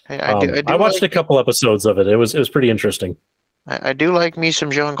 I watched a couple episodes of it. It was pretty interesting. I do like me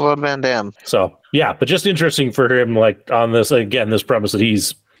some Jean-Claude Van Damme. So yeah, but just interesting for him, like on this again, this premise that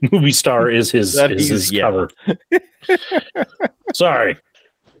he's movie star is his cover. Sorry,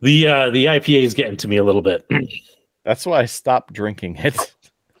 the IPA is getting to me a little bit. That's why I stopped drinking it.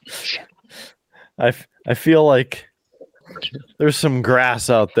 I feel like there's some grass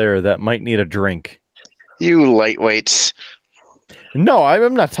out there that might need a drink. You lightweights. No,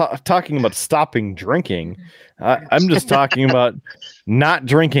 I'm not talking about stopping drinking. I'm just talking about not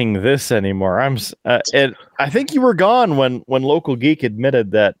drinking this anymore. I think you were gone when Local Geek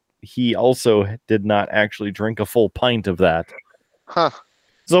admitted that he also did not actually drink a full pint of that. Huh.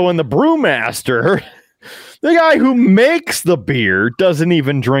 So when the brewmaster, the guy who makes the beer, doesn't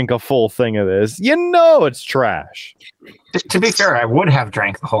even drink a full thing of this, it's trash. To be fair, I would have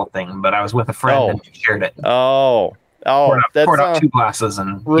drank the whole thing, but I was with a friend and shared it. Oh, poured out 2 glasses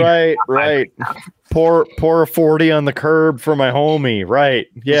and right. Pour a 40 on the curb for my homie. Right.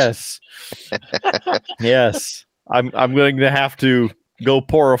 Yes. Yes. I'm going to have to go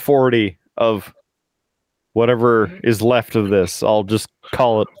pour a 40 of whatever is left of this. I'll just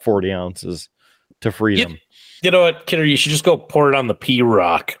call it 40 ounces to freedom. You know what, Kidder? You should just go pour it on the P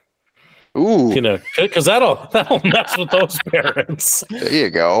Rock. Ooh, because that'll mess with those parents. there you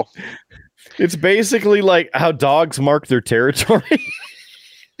go. It's basically like how dogs mark their territory.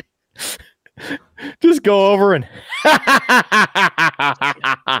 Just go over and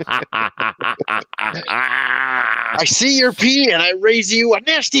I see your pee and I raise you a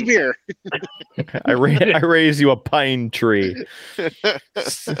nasty beer. I raise you a pine tree.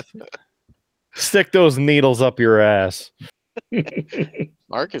 Stick those needles up your ass.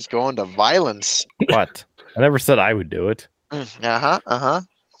 Mark is going to violence. What? I never said I would do it.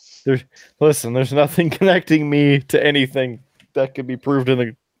 Listen, there's nothing connecting me to anything that could be proved in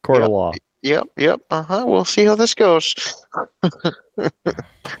the court of law. Yep. We'll see how this goes.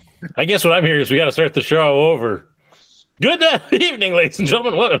 I guess what I'm hearing is we got to start the show over. Good evening, ladies and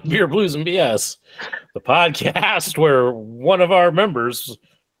gentlemen. Welcome to Beer, Blues, and BS, the podcast where one of our members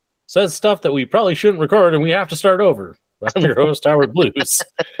says stuff that we probably shouldn't record and we have to start over. I'm your host, Howard Blues.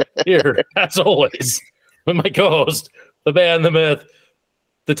 Here, as always, with my co-host, the man, the myth,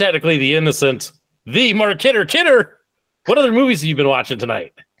 the technically the innocent, the Mark Kidder. Kidder, what other movies have you been watching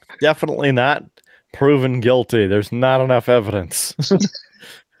tonight? Definitely not proven guilty. There's not enough evidence.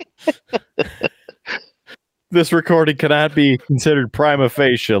 This recording cannot be considered prima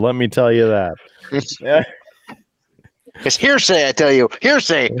facie. Let me tell you that. Yeah. It's hearsay, I tell you.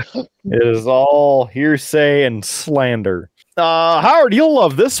 Hearsay. It is all hearsay and slander. Howard, you'll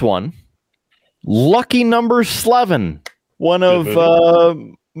love this one. Lucky Number 11. One of,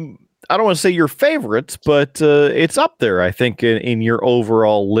 I don't want to say your favorites, but it's up there, I think, in your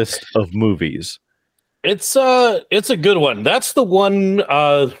overall list of movies. It's a good one. That's the one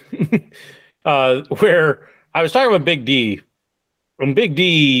where I was talking with Big D. When Big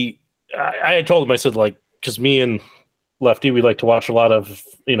D, I had told him, I said, like, because me and Lefty, we like to watch a lot of,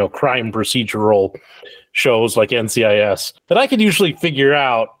 crime procedural shows like NCIS, that I could usually figure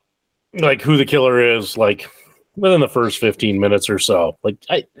out, like, who the killer is, like, within the first 15 minutes or so.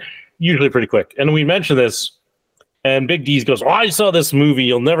 Like, usually pretty quick. And we mentioned this, and Big D goes, I saw this movie.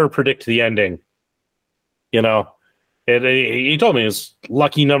 You'll never predict the ending. And he told me it's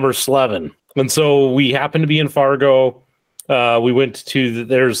Lucky Number 11. And so we happened to be in Fargo. We went to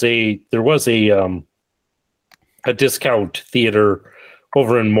there was a discount theater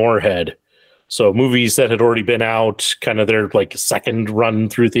over in Moorhead. So movies that had already been out, kind of their like second run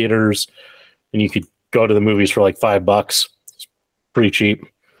through theaters, and you could go to the movies for like $5. It's pretty cheap.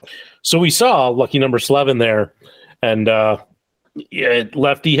 So we saw Lucky Number 11 there, and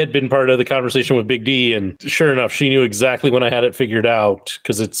Lefty had been part of the conversation with Big D, and sure enough, she knew exactly when I had it figured out,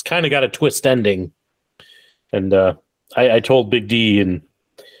 because it's kind of got a twist ending. And I told Big D, and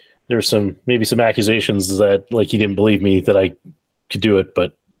there's maybe some accusations that like he didn't believe me that I could do it,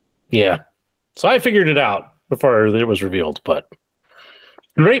 but yeah. So I figured it out before it was revealed, but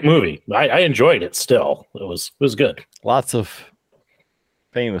great movie. I enjoyed it still. It was good. Lots of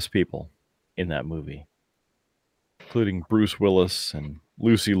famous people in that movie, including Bruce Willis and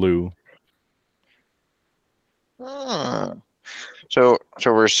Lucy Liu. So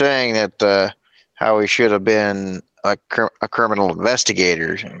we're saying that Howie should have been a criminal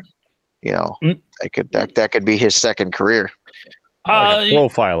investigator. That could be his second career. Like a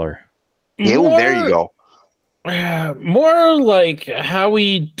profiler. There you go. More like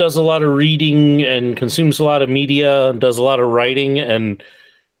Howie does a lot of reading and consumes a lot of media and does a lot of writing, and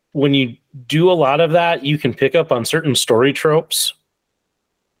when you do a lot of that, you can pick up on certain story tropes.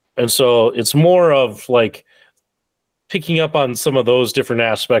 And so it's more of like picking up on some of those different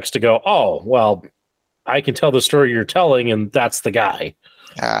aspects to go, oh, well, I can tell the story you're telling, and that's the guy.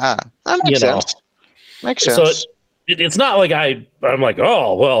 That makes sense. Makes sense. So it's not like I'm like,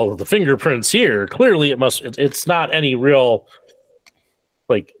 oh, well, the fingerprints here. Clearly it's not any real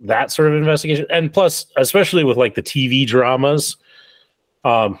like that sort of investigation. And plus, especially with like the TV dramas,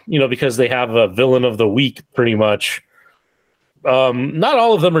 because they have a villain of the week pretty much. Not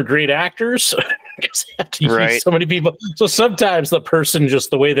all of them are great actors because they have to use so many people. So sometimes the person, just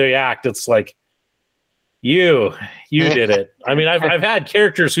the way they act, it's like, you did it. I mean, I've had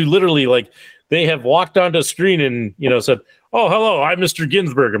characters who literally like they have walked onto the screen and said, "Oh, hello, I'm Mr.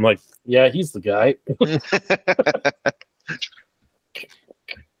 Ginsburg." I'm like, yeah, he's the guy.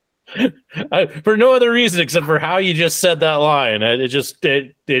 For no other reason except for how you just said that line.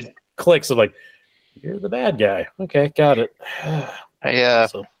 It clicks. I'm like, you're the bad guy. Okay, got it.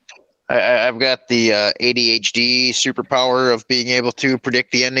 I've got the ADHD superpower of being able to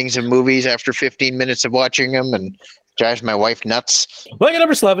predict the endings of movies after 15 minutes of watching them, and drives my wife nuts. Well, I got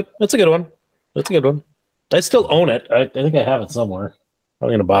number 11. That's a good one. I still own it. I think I have it somewhere,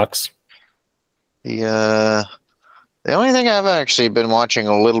 probably in a box. The only thing I've actually been watching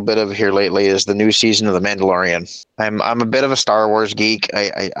a little bit of here lately is the new season of The Mandalorian. I'm a bit of a Star Wars geek.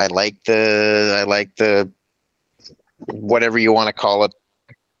 I like the whatever you want to call it,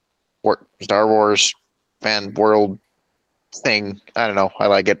 Star Wars fan world thing. I don't know. I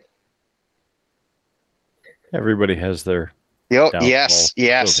like it. Everybody has their yes,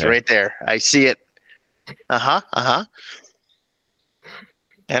 okay. right there. I see it.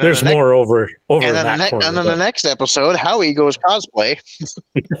 And there's more over and in then that corner. And then the next episode, Howie goes cosplay.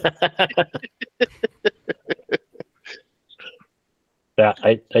 Yeah,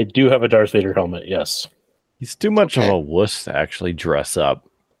 I do have a Darth Vader helmet. Yes. He's too much of a wuss to actually dress up.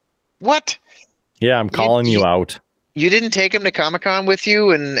 What? Yeah, I'm calling you out. You didn't take him to Comic-Con with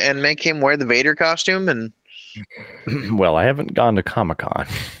you and make him wear the Vader costume? And Well, I haven't gone to Comic-Con.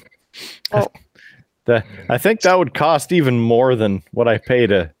 Oh. I think that would cost even more than what I pay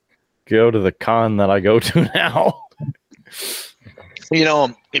to go to the con that I go to now.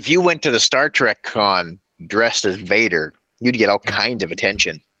 If you went to the Star Trek con dressed as Vader, you'd get all kinds of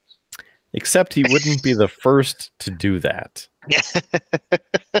attention. Except he wouldn't be the first to do that.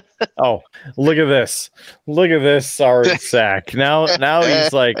 Oh, look at this. Look at this sorry sack. Now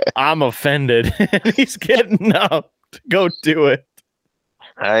he's like, I'm offended. And he's getting up to go do it.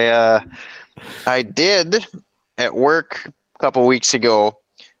 I did at work a couple weeks ago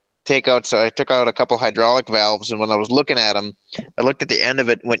I took out a couple hydraulic valves, and when I was looking at them, I looked at the end of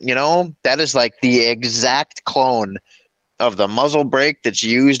it and went, that is like the exact clone of the muzzle brake that's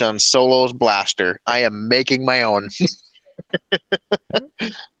used on Solo's blaster. I am making my own.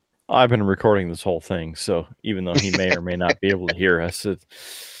 I've been recording this whole thing, so even though he may or may not be able to hear us,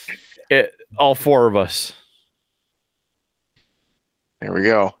 all four of us. There we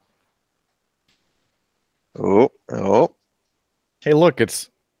go. Oh. Hey, look, it's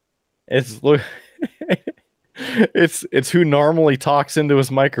who normally talks into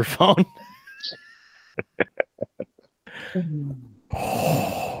his microphone. Look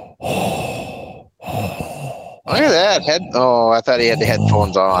at that. I thought he had the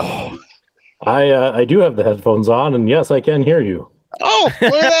headphones on. I do have the headphones on, and yes, I can hear you. Oh,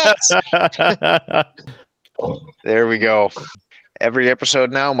 look at that. There we go. Every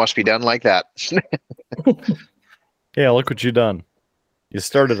episode now must be done like that. Yeah, look what you done. You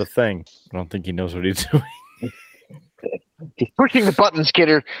started a thing. I don't think he knows what he's doing. He's pushing the buttons,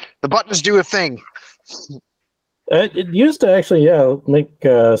 kidder. The buttons do a thing. It used to actually, make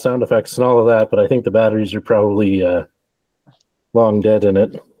sound effects and all of that, but I think the batteries are probably long dead in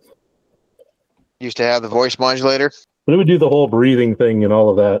it. Used to have the voice modulator. But it would do the whole breathing thing and all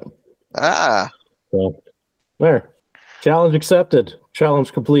of that. So, there. Challenge accepted.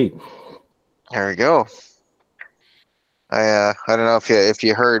 Challenge complete. There we go. I don't know if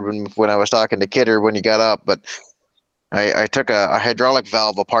you heard when I was talking to Kidder when he got up, but I took a hydraulic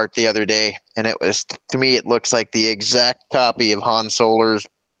valve apart the other day, and to me it looks like the exact copy of Han Solo's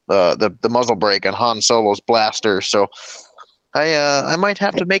the muzzle brake on Han Solo's blaster. So I might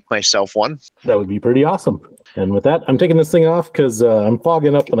have to make myself one. That would be pretty awesome. And with that, I'm taking this thing off because I'm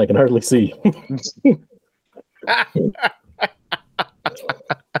fogging up and I can hardly see.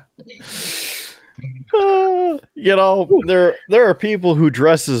 There are people who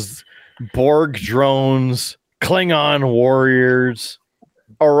dress as Borg drones, Klingon warriors,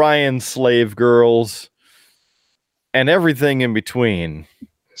 Orion slave girls, and everything in between.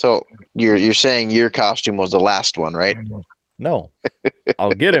 So you're saying your costume was the last one, right? No,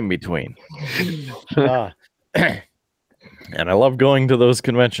 I'll get in between. And I love going to those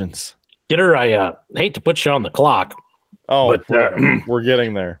conventions. Kidder, I hate to put you on the clock. Oh, but, we're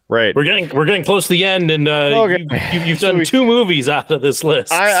getting there, right? We're getting close to the end, and okay. you've done two movies out of this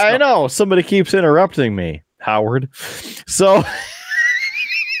list. I know somebody keeps interrupting me, Howard. So,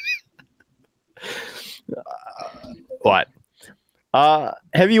 what?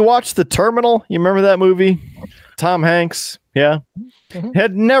 Have you watched The Terminal? You remember that movie? Tom Hanks, yeah. Mm-hmm.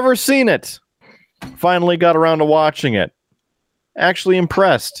 Had never seen it. Finally got around to watching it. Actually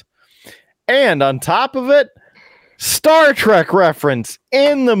impressed. And on top of it, Star Trek reference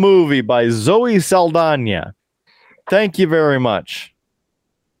in the movie by Zoe Saldana. Thank you very much.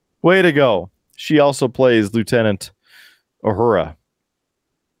 Way to go. She also plays Lieutenant Uhura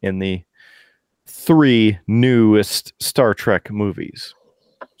in the 3 newest Star Trek movies.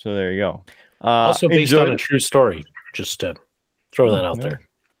 So there you go. Also based on a true story. Just to throw that out there.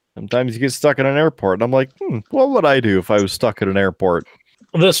 Sometimes you get stuck in an airport. And I'm like, what would I do if I was stuck at an airport?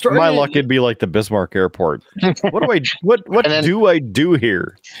 The story. My luck, it'd be like the Bismarck Airport. What do I? What do I do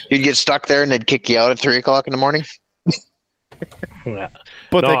here? You'd get stuck there and they'd kick you out at 3 o'clock in the morning. Yeah.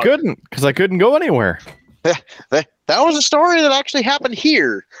 But they couldn't, because I couldn't go anywhere. That was a story that actually happened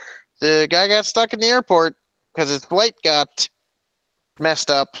here. The guy got stuck in the airport because his flight got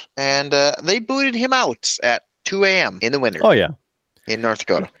messed up, and they booted him out at 2 a.m. in the winter. Oh yeah, in North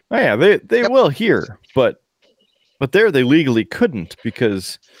Dakota. Oh yeah, they will here, but there they legally couldn't,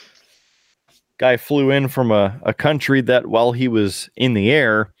 because guy flew in from a country that, while he was in the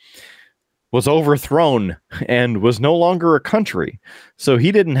air, was overthrown and was no longer a country. So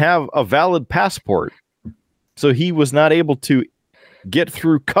he didn't have a valid passport. So he was not able to get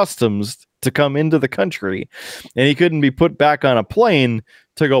through customs to come into the country. And he couldn't be put back on a plane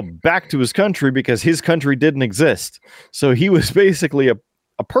to go back to his country because his country didn't exist. So he was basically a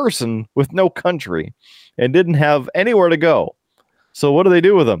person with no country and didn't have anywhere to go. So what do they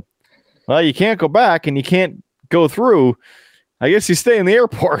do with him? Well, you can't go back and you can't go through. I guess you stay in the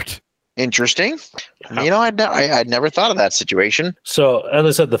airport. Interesting. You know, I'd never thought of that situation. So, as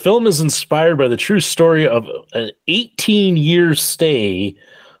I said, the film is inspired by the true story of an 18-year stay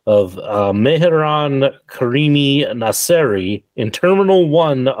of Mehran Karimi Nasseri in Terminal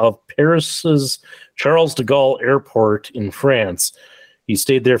 1 of Paris's Charles de Gaulle Airport in France. He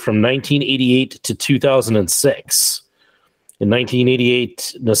stayed there from 1988 to 2006. In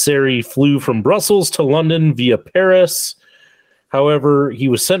 1988, Nasseri flew from Brussels to London via Paris. However, he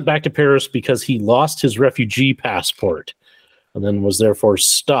was sent back to Paris because he lost his refugee passport and then was therefore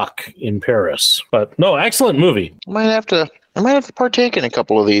stuck in Paris. But no, excellent movie. I might have to partake in a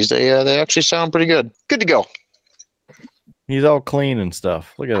couple of these. They actually sound pretty good. Good to go. He's all clean and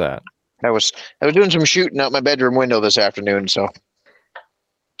stuff. Look at that. I was doing some shooting out my bedroom window this afternoon, so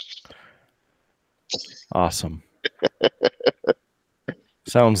awesome.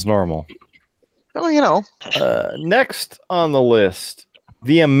 Sounds normal. Oh, you know. Next on the list,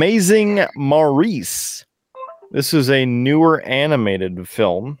 The Amazing Maurice. This is a newer animated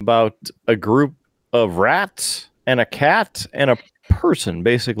film about a group of rats and a cat and a person,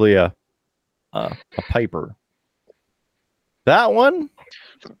 basically a piper. That one,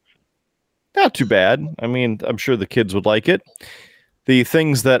 not too bad. I mean, I'm sure the kids would like it. The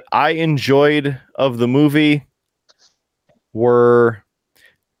things that I enjoyed of the movie were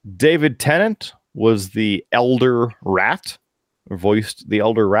David Tennant was the elder rat, or voiced the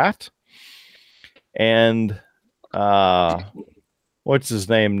elder rat. And what's his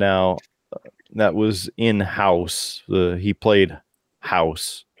name now? That was in House. He played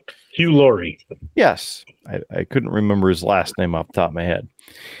House. Hugh Laurie. Yes. I couldn't remember his last name off the top of my head.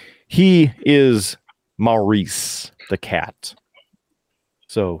 He is Maurice, the cat.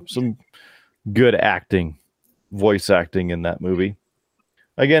 So some good acting, voice acting in that movie.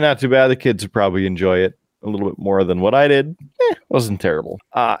 Again, not too bad. The kids would probably enjoy it a little bit more than what I did. Wasn't terrible.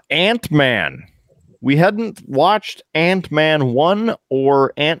 Ant-Man. We hadn't watched Ant-Man 1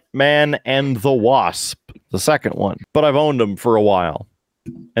 or Ant-Man and the Wasp, the second one, but I've owned them for a while.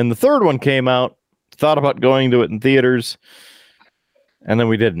 And the third one came out, thought about going to it in theaters, and then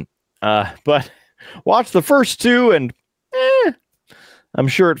we didn't. But watched the first two, and I'm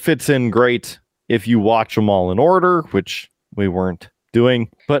sure it fits in great if you watch them all in order, which we weren't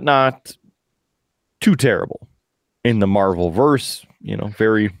doing, but not too terrible in the Marvel verse,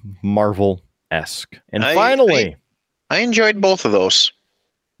 very Marvel-esque. And finally, I enjoyed both of those.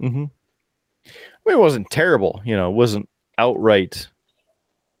 Mm-hmm. It wasn't terrible, it wasn't outright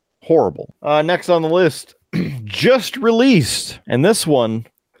horrible. Next on the list, just released, and this one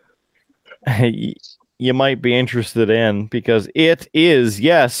you might be interested in because it is,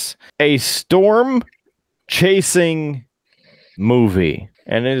 yes, a storm chasing movie,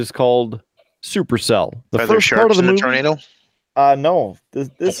 and it is called Supercell. The Are first there part of sharks the in movie. tornado? No,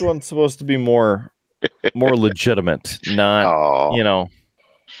 this one's supposed to be more legitimate, not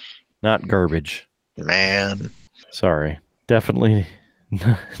not garbage. Man, sorry, definitely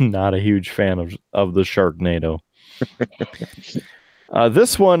not a huge fan of the Sharknado.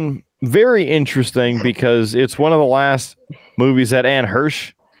 This one very interesting because it's one of the last movies that Anne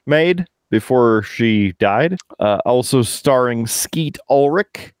Hirsch made before she died. Also starring Skeet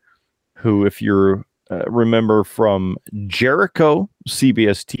Ulrich, who, if you're remember from Jericho,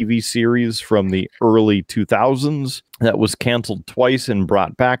 CBS TV series from the early 2000s that was canceled twice and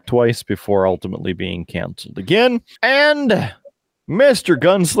brought back twice before ultimately being canceled again. And Mr.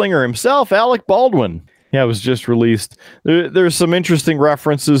 Gunslinger himself, Alec Baldwin. Yeah, it was just released. There's some interesting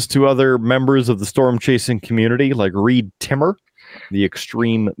references to other members of the storm chasing community, like Reed Timmer, the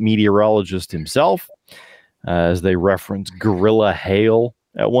extreme meteorologist himself, as they reference Gorilla Hail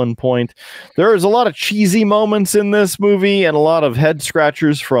at one point. There's a lot of cheesy moments in this movie and a lot of head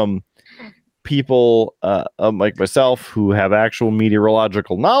scratchers from people like myself who have actual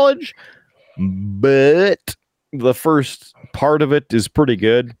meteorological knowledge. But the first part of it is pretty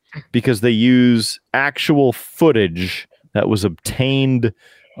good because they use actual footage that was obtained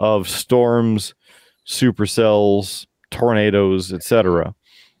of storms, supercells, tornadoes, etc.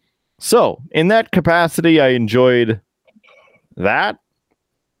 So, in that capacity, I enjoyed that.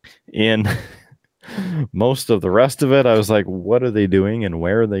 In most of the rest of it, I was like, what are they doing and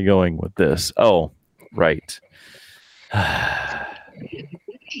where are they going with this? Oh, right.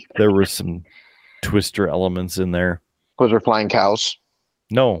 There were some Twister elements in there. Was there flying cows?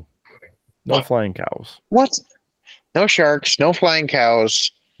 No flying cows. What? No sharks, no flying cows.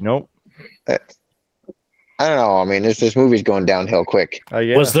 Nope. I don't know. I mean, this movie's going downhill quick.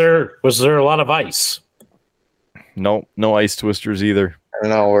 Yeah. Was there a lot of ice? No ice twisters either. I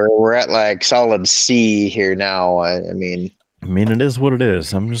don't know. We're at like solid C here now. I mean, it is what it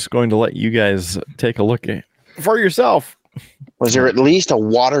is. I'm just going to let you guys take a look at for yourself. Was there at least a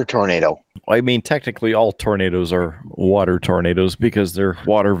water tornado? I mean, technically, all tornadoes are water tornadoes because they're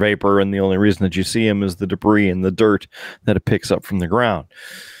water vapor, and the only reason that you see them is the debris and the dirt that it picks up from the ground.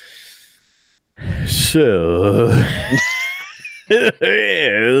 So,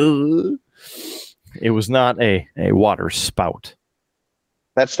 it was not a water spout.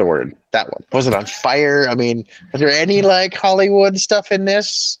 That's the word. That one. Was it on fire? I mean, was there any like Hollywood stuff in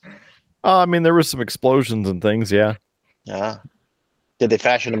this? I mean, there was some explosions and things, yeah. Did they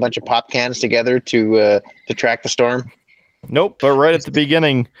fashion a bunch of pop cans together to track the storm? Nope, but right at the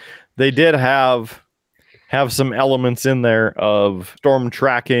beginning, they did have some elements in there of storm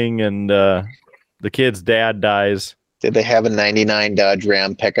tracking, and the kid's dad dies. Did they have a 99 Dodge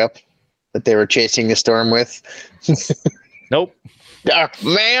Ram pickup that they were chasing the storm with? Nope. Oh,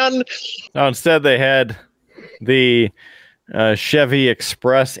 man. No, instead, they had the Chevy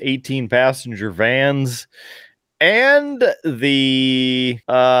Express 18-passenger vans and the,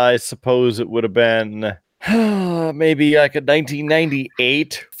 I suppose it would have been maybe like a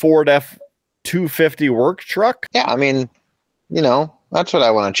 1998 Ford F-250 work truck. Yeah, I mean, that's what I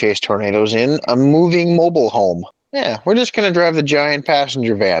want to chase tornadoes in. A moving mobile home. Yeah, we're just going to drive the giant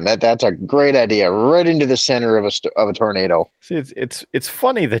passenger van. That's a great idea. Right into the center of a tornado. See, it's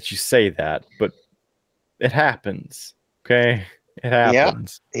funny that you say that, but it happens. Okay, it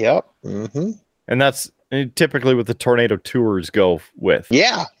happens. Yep. Mm-hmm. And that's typically what the tornado tours go with.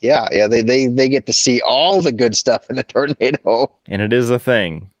 Yeah. They get to see all the good stuff in a tornado. And it is a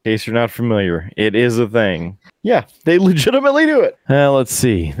thing. In case you're not familiar, it is a thing. Yeah, they legitimately do it. Let's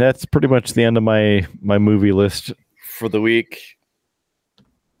see. That's pretty much the end of my movie list for the week.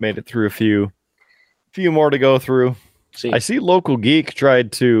 Made it through a few more to go through. I see Local Geek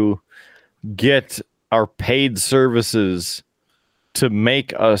tried to get our paid services to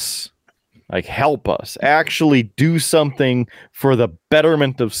make us, like, help us actually do something for the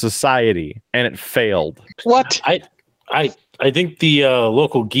betterment of society, and it failed. What? I think the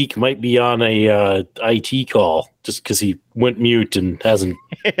Local Geek might be on a IT call just because he went mute and hasn't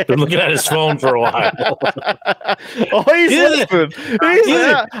been looking at his phone for a while. He's listening.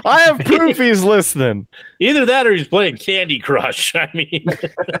 I have proof he's listening. Either that or he's playing Candy Crush. I mean,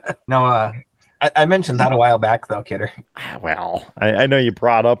 No, I mentioned that a while back, though, Kidder. Well, I know you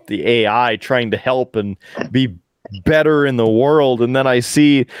brought up the AI trying to help and be better in the world, and then I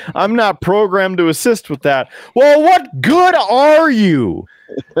see I'm not programmed to assist with that. Well, what good are you?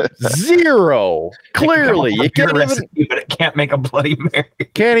 Zero. Clearly, you can't recipe, but it can't make a Bloody Mary.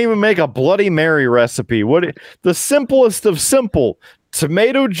 Can't even make a Bloody Mary recipe. The simplest of simple: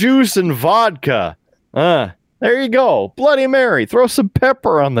 tomato juice and vodka. There you go, Bloody Mary. Throw some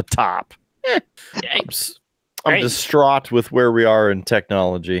pepper on the top. I'm distraught with where we are in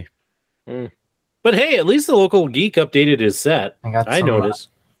technology. But hey, at least the Local Geek updated his set. I noticed.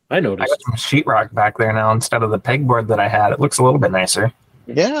 I got some sheetrock back there now instead of the pegboard that I had. It looks a little bit nicer.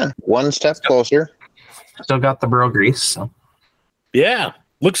 Yeah, one step closer. Still got the burl grease. So. Yeah,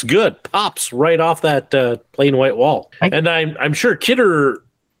 looks good. Pops right off that plain white wall. And I'm sure Kidder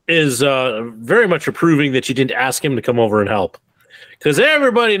is very much approving that you didn't ask him to come over and help. Because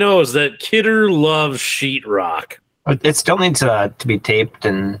everybody knows that Kidder loves sheetrock. It still needs to be taped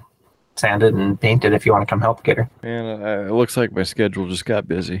and sanded and painted if you want to come help Kidder. Man, it looks like my schedule just got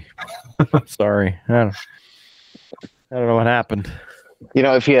busy. Sorry. I don't know what happened. You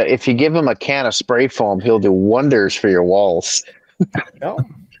know, if you give him a can of spray foam, he'll do wonders for your walls. No.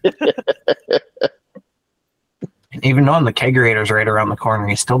 Even knowing the kegerator's right around the corner,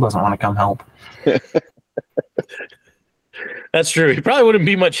 he still doesn't want to come help. That's true. He probably wouldn't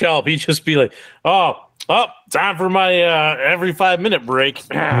be much help. He'd just be like, oh, time for my every 5-minute break.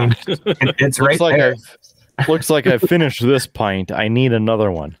 It's right there. Looks like I finished this pint. I need another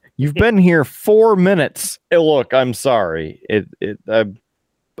one. You've been here 4 minutes. Hey, look, I'm sorry.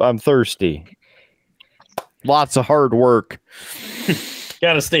 I'm thirsty. Lots of hard work.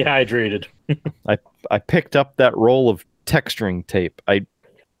 Got to stay hydrated. I picked up that roll of texturing tape.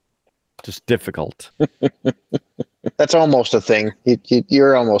 Just difficult. That's almost a thing.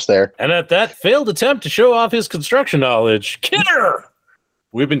 You're almost there. And at that failed attempt to show off his construction knowledge, Kidder!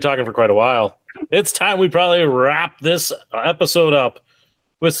 We've been talking for quite a while. It's time we probably wrap this episode up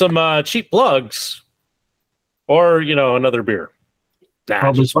with some cheap plugs. Or, another beer.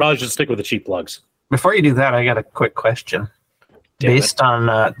 Probably should stick with the cheap plugs. Before you do that, I got a quick question. Based on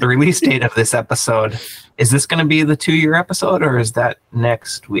the release date of this episode, is this going to be the 2-year episode or is that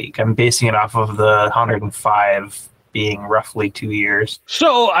next week? I'm basing it off of the 105 being roughly 2 years.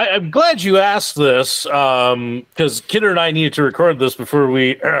 So I'm glad you asked this because Kidder and I needed to record this before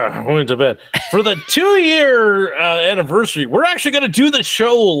we went to bed. For the 2-year anniversary, we're actually going to do the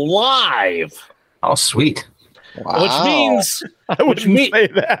show live. Oh, sweet. Wow. Which means I wouldn't say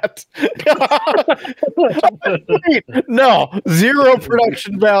that. No, 0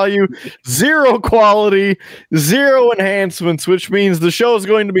 production value, 0 quality, 0 enhancements, which means the show is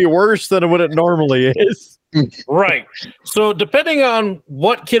going to be worse than what it normally is. Right. So depending on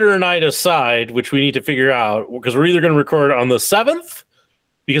what Kidder and I decide, which we need to figure out, because we're either going to record on the 7th,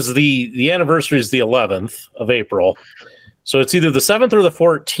 because the anniversary is the 11th of April. So it's either the 7th or the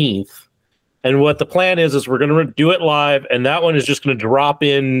 14th. And what the plan is we're going to do it live, and that one is just going to drop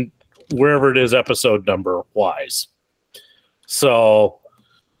in wherever it is episode number wise. So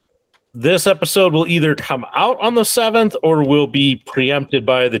this episode will either come out on the 7th or will be preempted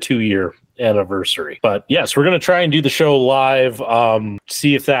by the 2-year anniversary. But yes, we're going to try and do the show live,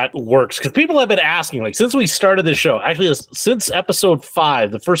 see if that works. Because people have been asking, like, since we started this show, actually since episode 5,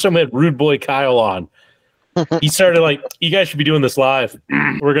 the first time we had Rude Boy Kyle on, he started like, you guys should be doing this live.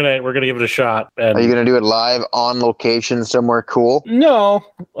 We're gonna give it a shot. And Are you gonna do it live on location somewhere cool? no,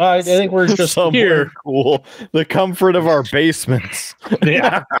 I think we're just Somewhere here. cool. The comfort of our basements.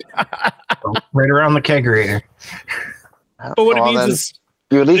 Yeah. Right around the kegerator. But what Well, it means then is,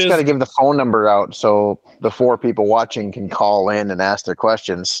 you at least is- got to give the phone number out so the 4 people watching can call in and ask their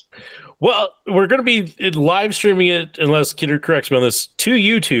questions. well, we're gonna be live streaming it, unless Kidder corrects me on this, to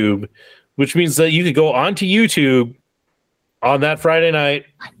YouTube, which means that you could go onto YouTube on that Friday night,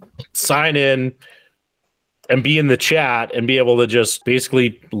 sign in, and be in the chat and be able to just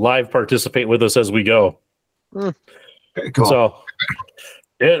basically live participate with us as we go. Very cool. So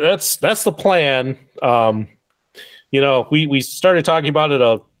yeah, that's the plan. We started talking about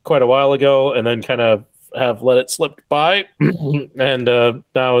it quite a while ago, and then kind of have let it slip by, and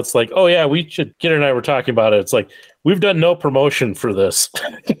now it's like, oh yeah, Kidder and I were talking about it. It's like we've done no promotion for this.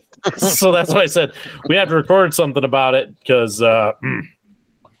 So that's why I said we have to record something about it because, so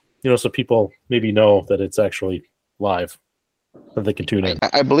people maybe know that it's actually live, that they can tune in.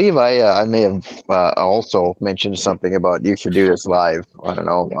 I believe I may have also mentioned something about you should do this live. I don't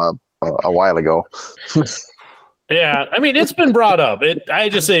know, a while ago. Yeah, I mean, it's been brought up. I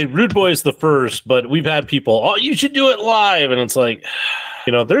just say Rude Boy's the first, but we've had people, oh, you should do it live. And it's like,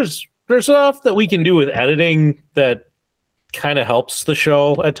 there's stuff that we can do with editing that kind of helps the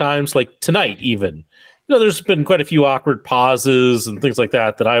show at times, like tonight even. There's been quite a few awkward pauses and things like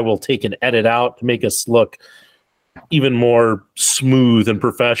that I will take and edit out to make us look even more smooth and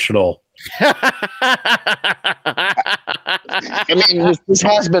professional. I mean, this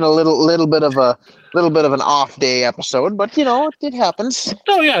has been a little bit of an off day episode, but it happens.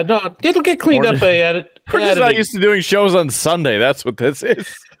 Oh yeah, no, it'll get cleaned up. We're just not used to doing shows on Sunday. That's what this is.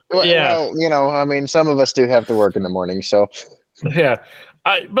 Yeah. Well, I mean, some of us do have to work in the morning, so Yeah.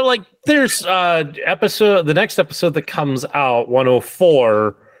 But like there's the next episode that comes out,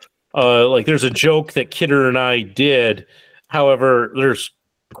 104, like there's a joke that Kidder and I did. However, there's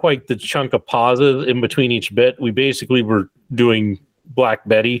quite the chunk of pauses in between each bit. We basically were doing Black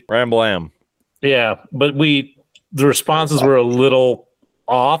Betty. Ramblam. Yeah, but the responses were a little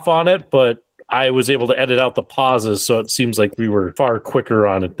off on it, but I was able to edit out the pauses, so it seems like we were far quicker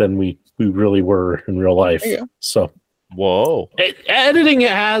on it than we really were in real life. There you go. So, Whoa. editing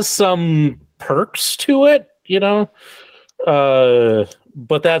has some perks to it, you know.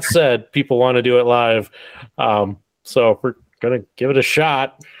 But that said, people want to do it live, so we're gonna give it a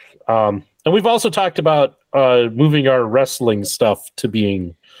shot. And we've also talked about moving our wrestling stuff to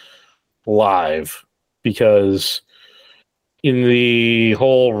being live, because in the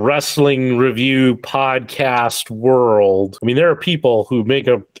whole wrestling review podcast world, I mean, there are people who make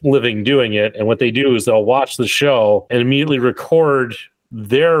a living doing it, and what they do is they'll watch the show and immediately record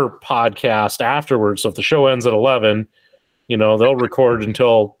their podcast afterwards. So if the show ends at 11, you know, they'll record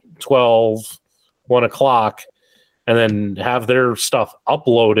until 12, 1 o'clock, and then have their stuff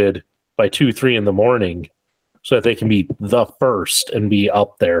uploaded by 2, 3 in the morning so that they can be the first and be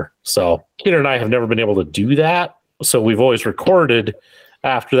up there. So Kidder and I have never been able to do that. So we've always recorded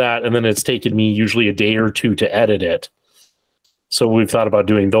after that, and then it's taken me usually a day or two to edit it. So we've thought about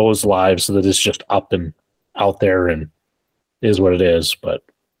doing those live so that it's just up and out there and is what it is. But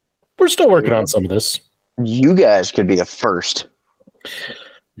we're still working on some of this. You guys could be the first.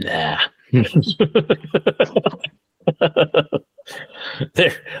 Nah.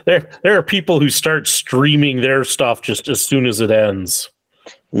 There are people who start streaming their stuff just as soon as it ends.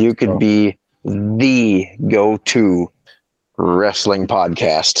 You could be the go-to wrestling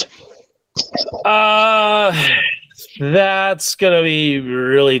podcast. That's gonna be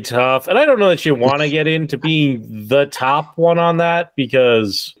really tough, and I don't know that you want to get into being the top one on that,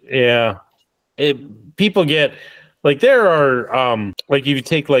 because people get like, there are like, if you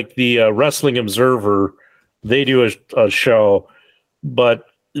take like the Wrestling Observer, they do a show, but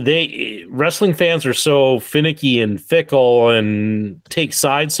wrestling fans are so finicky and fickle and take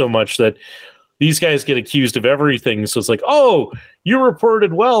sides so much that these guys get accused of everything. So it's like, oh, you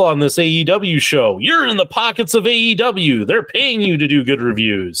reported well on this AEW show. You're in the pockets of AEW. They're paying you to do good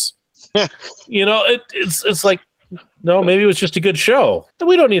reviews. You know, it's like, no, maybe it was just a good show.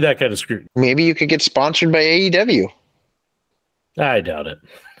 We don't need that kind of scrutiny. Maybe you could get sponsored by AEW. I doubt it.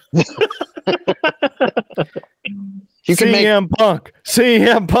 You can make CM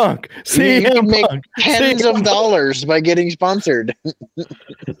Punk. you can make tens of dollars by getting sponsored.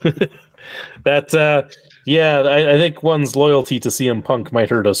 That, I think one's loyalty to CM Punk might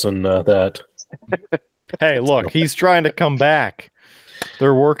hurt us in that. Hey, look, he's trying to come back.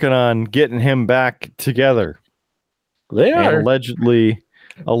 They're working on getting him back together. They And are.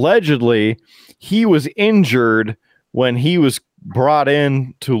 allegedly, he was injured when he was brought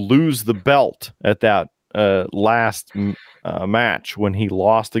in to lose the belt at that last match when he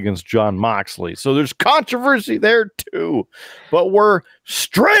lost against John Moxley. So there's controversy there too. But we're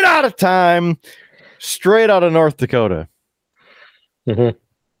straight out of time, straight out of North Dakota.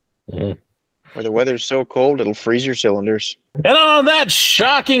 Mm-hmm. Mm-hmm. Where the weather's so cold it'll freeze your cylinders. And on that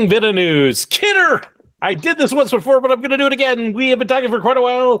shocking bit of news, Kidder, I did this once before, but I'm going to do it again. We have been talking for quite a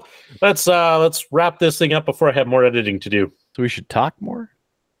while. Let's wrap this thing up before I have more editing to do. So we should talk more.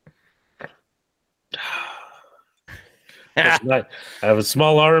 I have a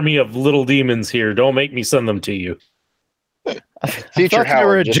small army of little demons here. Don't make me send them to you. Future I thought they were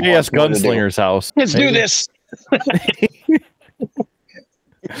Howard at just JS wants more to do. Gunslinger's house. Let's do Maybe. this.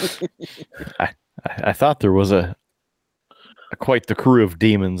 I thought there was a quite the crew of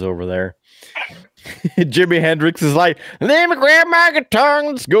demons over there. Jimi Hendrix is like, let me grab my guitar and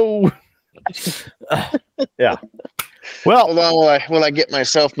let's go. Yeah. Well, Hold on while I get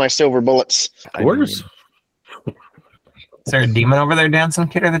myself my silver bullets. Where's? Is there a demon over there dancing,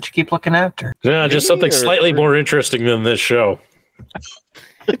 Kidder, that you keep looking at? Or? Yeah, just something Or- slightly more interesting than this show.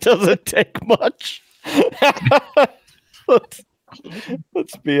 it doesn't take much.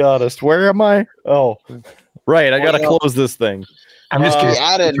 let's be honest. Where am I? Oh, right. I got to Well, close this thing. I'm just If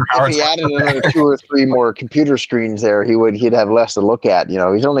curious. he added another 2 or 3 more computer screens there, he'd have less to look at. You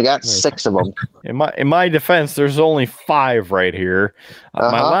know, he's only got 6 of them. In my defense, there's only 5 right here. My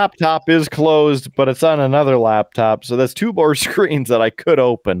Uh-huh. laptop is closed, but it's on another laptop, so that's 2 more screens that I could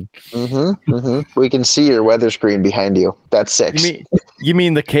open. Mm-hmm, mm-hmm. We can see your weather screen behind you. That's 6. You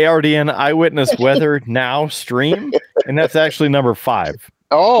mean the KRDN Eyewitness Weather Now stream? And that's actually number 5.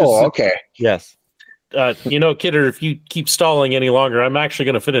 Oh, okay. Yes. Kidder, if you keep stalling any longer, I'm actually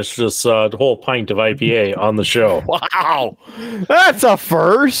going to finish this whole pint of IPA on the show. Wow. That's a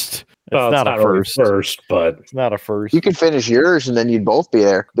first. It's Well, not a really first. but It's not a first. You could finish yours and then you'd both be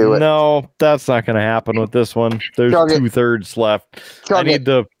there. Do it. No, that's not going to happen with this one. There's Chug it. 2/3 left. Chug I need it.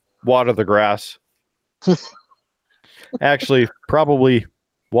 to water the grass. Actually, probably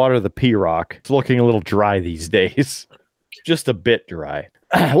water the pea rock. It's looking a little dry these days. Just a bit dry.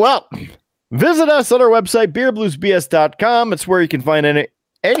 Well, Visit us on our website, beerbluesbs.com. It's where you can find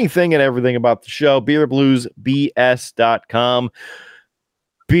anything and everything about the show, beerbluesbs.com.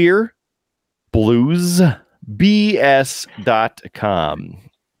 beerbluesbs.com.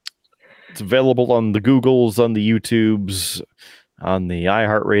 It's available on the Googles, on the YouTubes, on the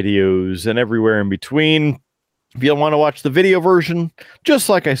iHeartRadios, and everywhere in between. If you want to watch the video version, just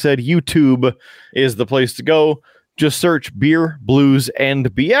like I said, YouTube is the place to go. Just search Beer, Blues,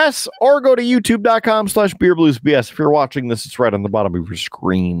 and BS, or go to youtube.com/beerbluesbs. If you're watching this, it's right on the bottom of your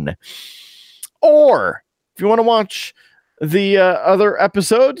screen. Or if you want to watch the other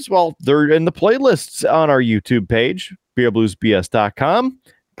episodes, well, they're in the playlists on our YouTube page, beerbluesbs.com.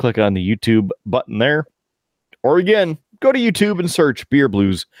 Click on the YouTube button there. Or again, go to YouTube and search Beer,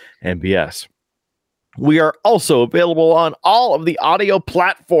 Blues, and BS. We are also available on all of the audio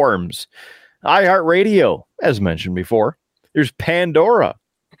platforms. iHeartRadio, as mentioned before. There's Pandora,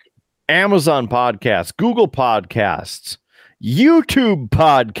 Amazon Podcasts, Google Podcasts, YouTube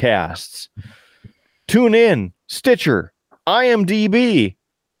Podcasts, TuneIn, Stitcher, IMDb,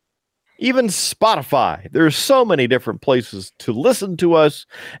 even Spotify. There's so many different places to listen to us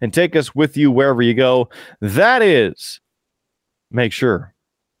and take us with you wherever you go. That is, make sure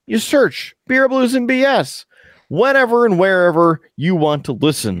you search Beer, Blues, and BS whenever and wherever you want to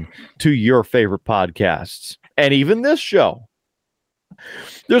listen to your favorite podcasts, and even this show.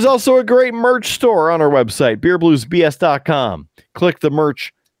 There's also a great merch store on our website, beerbluesbs.com. Click the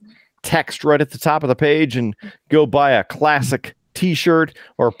merch text right at the top of the page and go buy a classic t-shirt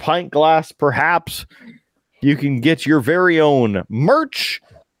or pint glass, perhaps. You can get your very own merch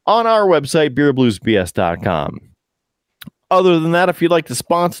on our website, beerbluesbs.com. Other than that, if you'd like to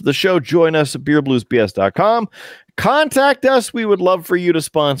sponsor the show, join us at beerbluesbs.com. Contact us. We would love for you to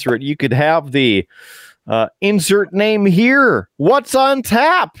sponsor it. You could have the insert name here. What's on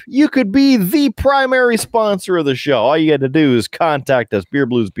tap? You could be the primary sponsor of the show. All you got to do is contact us,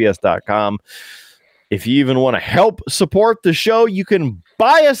 beerbluesbs.com. If you even want to help support the show, you can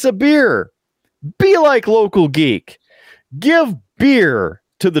buy us a beer. Be like Local Geek. Give beer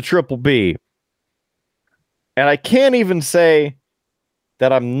to the Triple B. And I can't even say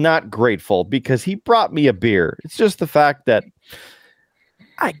that I'm not grateful because he brought me a beer. It's just the fact that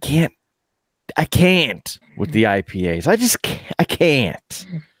I can't with the IPAs. I can't.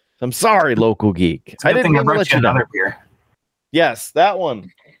 I'm sorry, Local Geek. I didn't even let you another beer. Yes, that one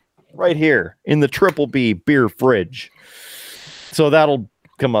right here in the Triple B beer fridge. So that'll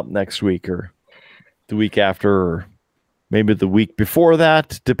come up next week or the week after, or maybe the week before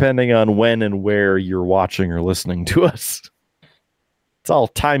that, depending on when and where you're watching or listening to us. It's all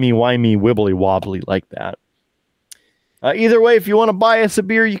timey-wimey, wibbly-wobbly like that. Either way, if you want to buy us a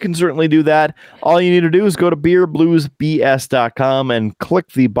beer, you can certainly do that. All you need to do is go to beerbluesbs.com and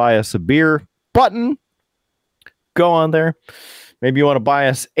click the Buy Us a Beer button. Go on there. Maybe you want to buy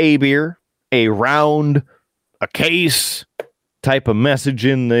us a beer, a round, a case. Type a message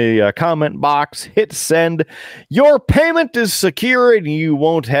in the comment box. Hit send. Your payment is secure and you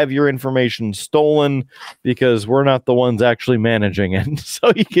won't have your information stolen because we're not the ones actually managing it.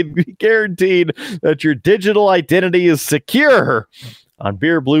 So you can be guaranteed that your digital identity is secure on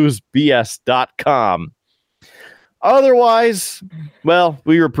beerbluesbs.com. Otherwise, well,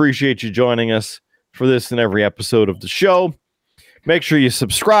 we appreciate you joining us for this and every episode of the show. Make sure you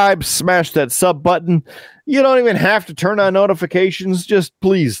subscribe, smash that sub button. You don't even have to turn on notifications. Just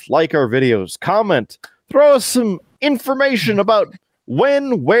please like our videos, comment, throw us some information about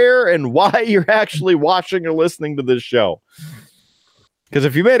when, where, and why you're actually watching or listening to this show. Because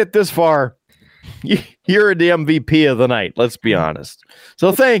if you made it this far, you're the MVP of the night, let's be honest.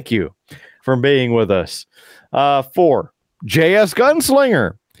 So thank you for being with us. For JS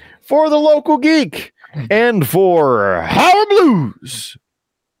Gunslinger, for the Local Geek, and for Howard Blues,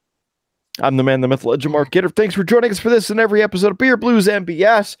 I'm the man, the myth, legend, Mark Kidder. Thanks for joining us for this and every episode of Beer, Blues, and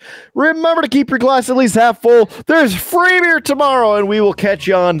BS. Remember to keep your glass at least half full. There's free beer tomorrow, and we will catch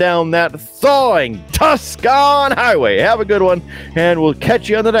you on down that thawing Tuscan highway. Have a good one, and we'll catch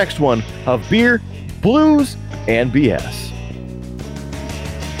you on the next one of Beer, Blues, and BS.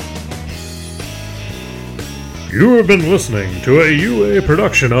 You have been listening to a UA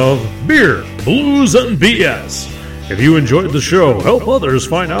production of Beer, Blues, and BS. If you enjoyed the show, help others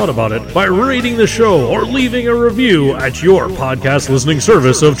find out about it by rating the show or leaving a review at your podcast listening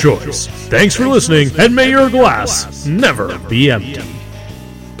service of choice. Thanks for listening, and may your glass never be empty.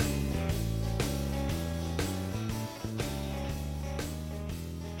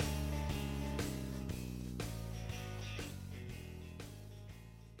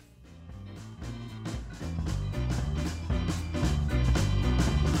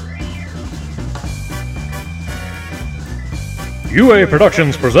 UA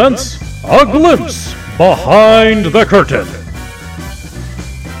Productions presents A Glimpse Behind the Curtain.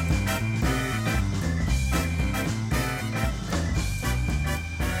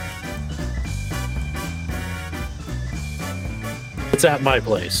 It's at my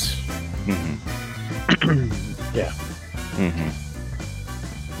place. Mm-hmm. Yeah. Mm-hmm.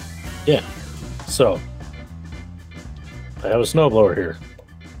 Yeah. So, I have a snowblower here.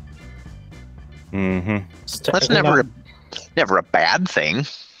 Mm-hmm. It's That's technically never a bad thing.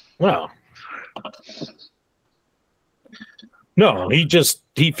 Well, no, he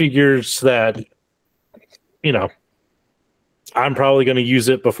figures that, you know, I'm probably going to use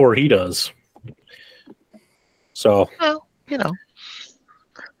it before he does. So, Well, you know,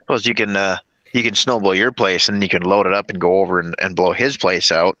 suppose you can snowblow your place and you can load it up and go over and blow his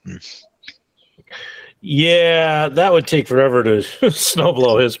place out. yeah, that would take forever to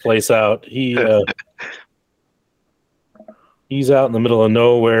snowblow his place out. He's out in the middle of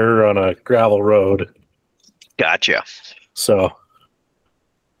nowhere on a gravel road. Gotcha. So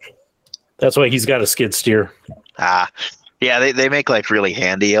that's why he's got a skid steer. Yeah, they make life really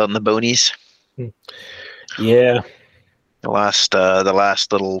handy out in the boonies. Yeah. The last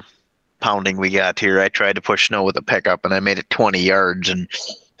little pounding we got here, I tried to push snow with a pickup and I made it 20 yards and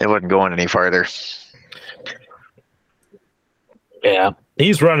it wasn't going any farther. Yeah.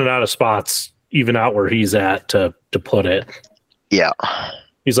 He's running out of spots even out where he's at to put it. Yeah.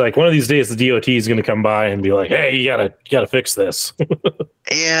 He's like, one of these days the DOT is going to come by and be like, hey, you gotta fix this.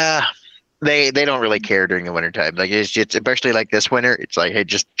 Yeah. They don't really care during the wintertime. Like it's especially like this winter, it's like, hey,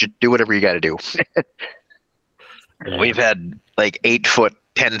 just do whatever you got to do. Yeah. We've had like 8-foot,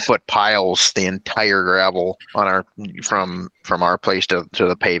 10-foot piles, the entire gravel on our from our place to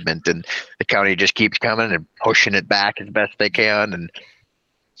the pavement, and the county just keeps coming and pushing it back as best they can, and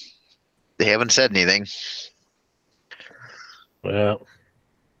they haven't said anything. Well,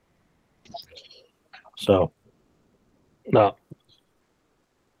 so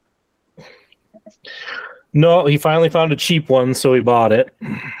no, he finally found a cheap one, so he bought it.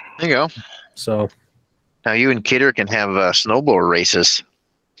 There you go. So Now you and Kidder can have snowblower races.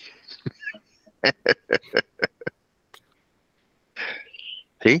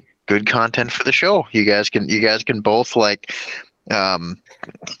 See, good content for the show. You guys can both like time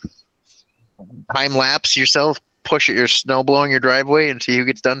lapse yourself, push your snow blowing your driveway, and see who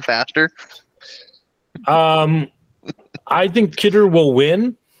gets done faster. I think Kidder will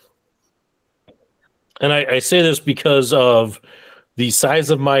win. And I say this because of the size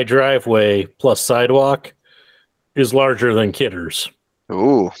of my driveway plus sidewalk is larger than Kidder's.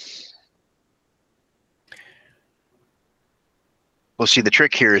 Ooh. Well, see, the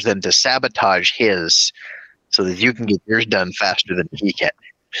trick here is then to sabotage his so that you can get yours done faster than he can.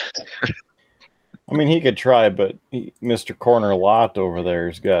 I mean, he could try, but Mr. Corner Lot over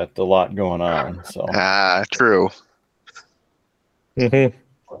there's got a lot going on. So True. Mm-hmm.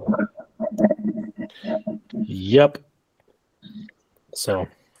 Yep. So,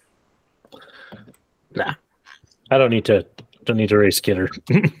 nah, I don't need to race Kidder.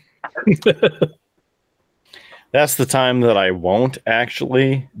 that's the time that I won't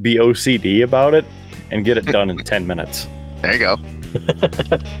actually be OCD about it and get it done in 10 minutes. There you go.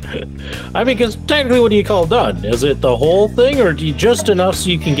 I mean, because technically, what do you call done? Is it the whole thing, or do you just enough so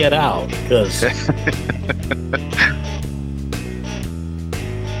you can get out? Because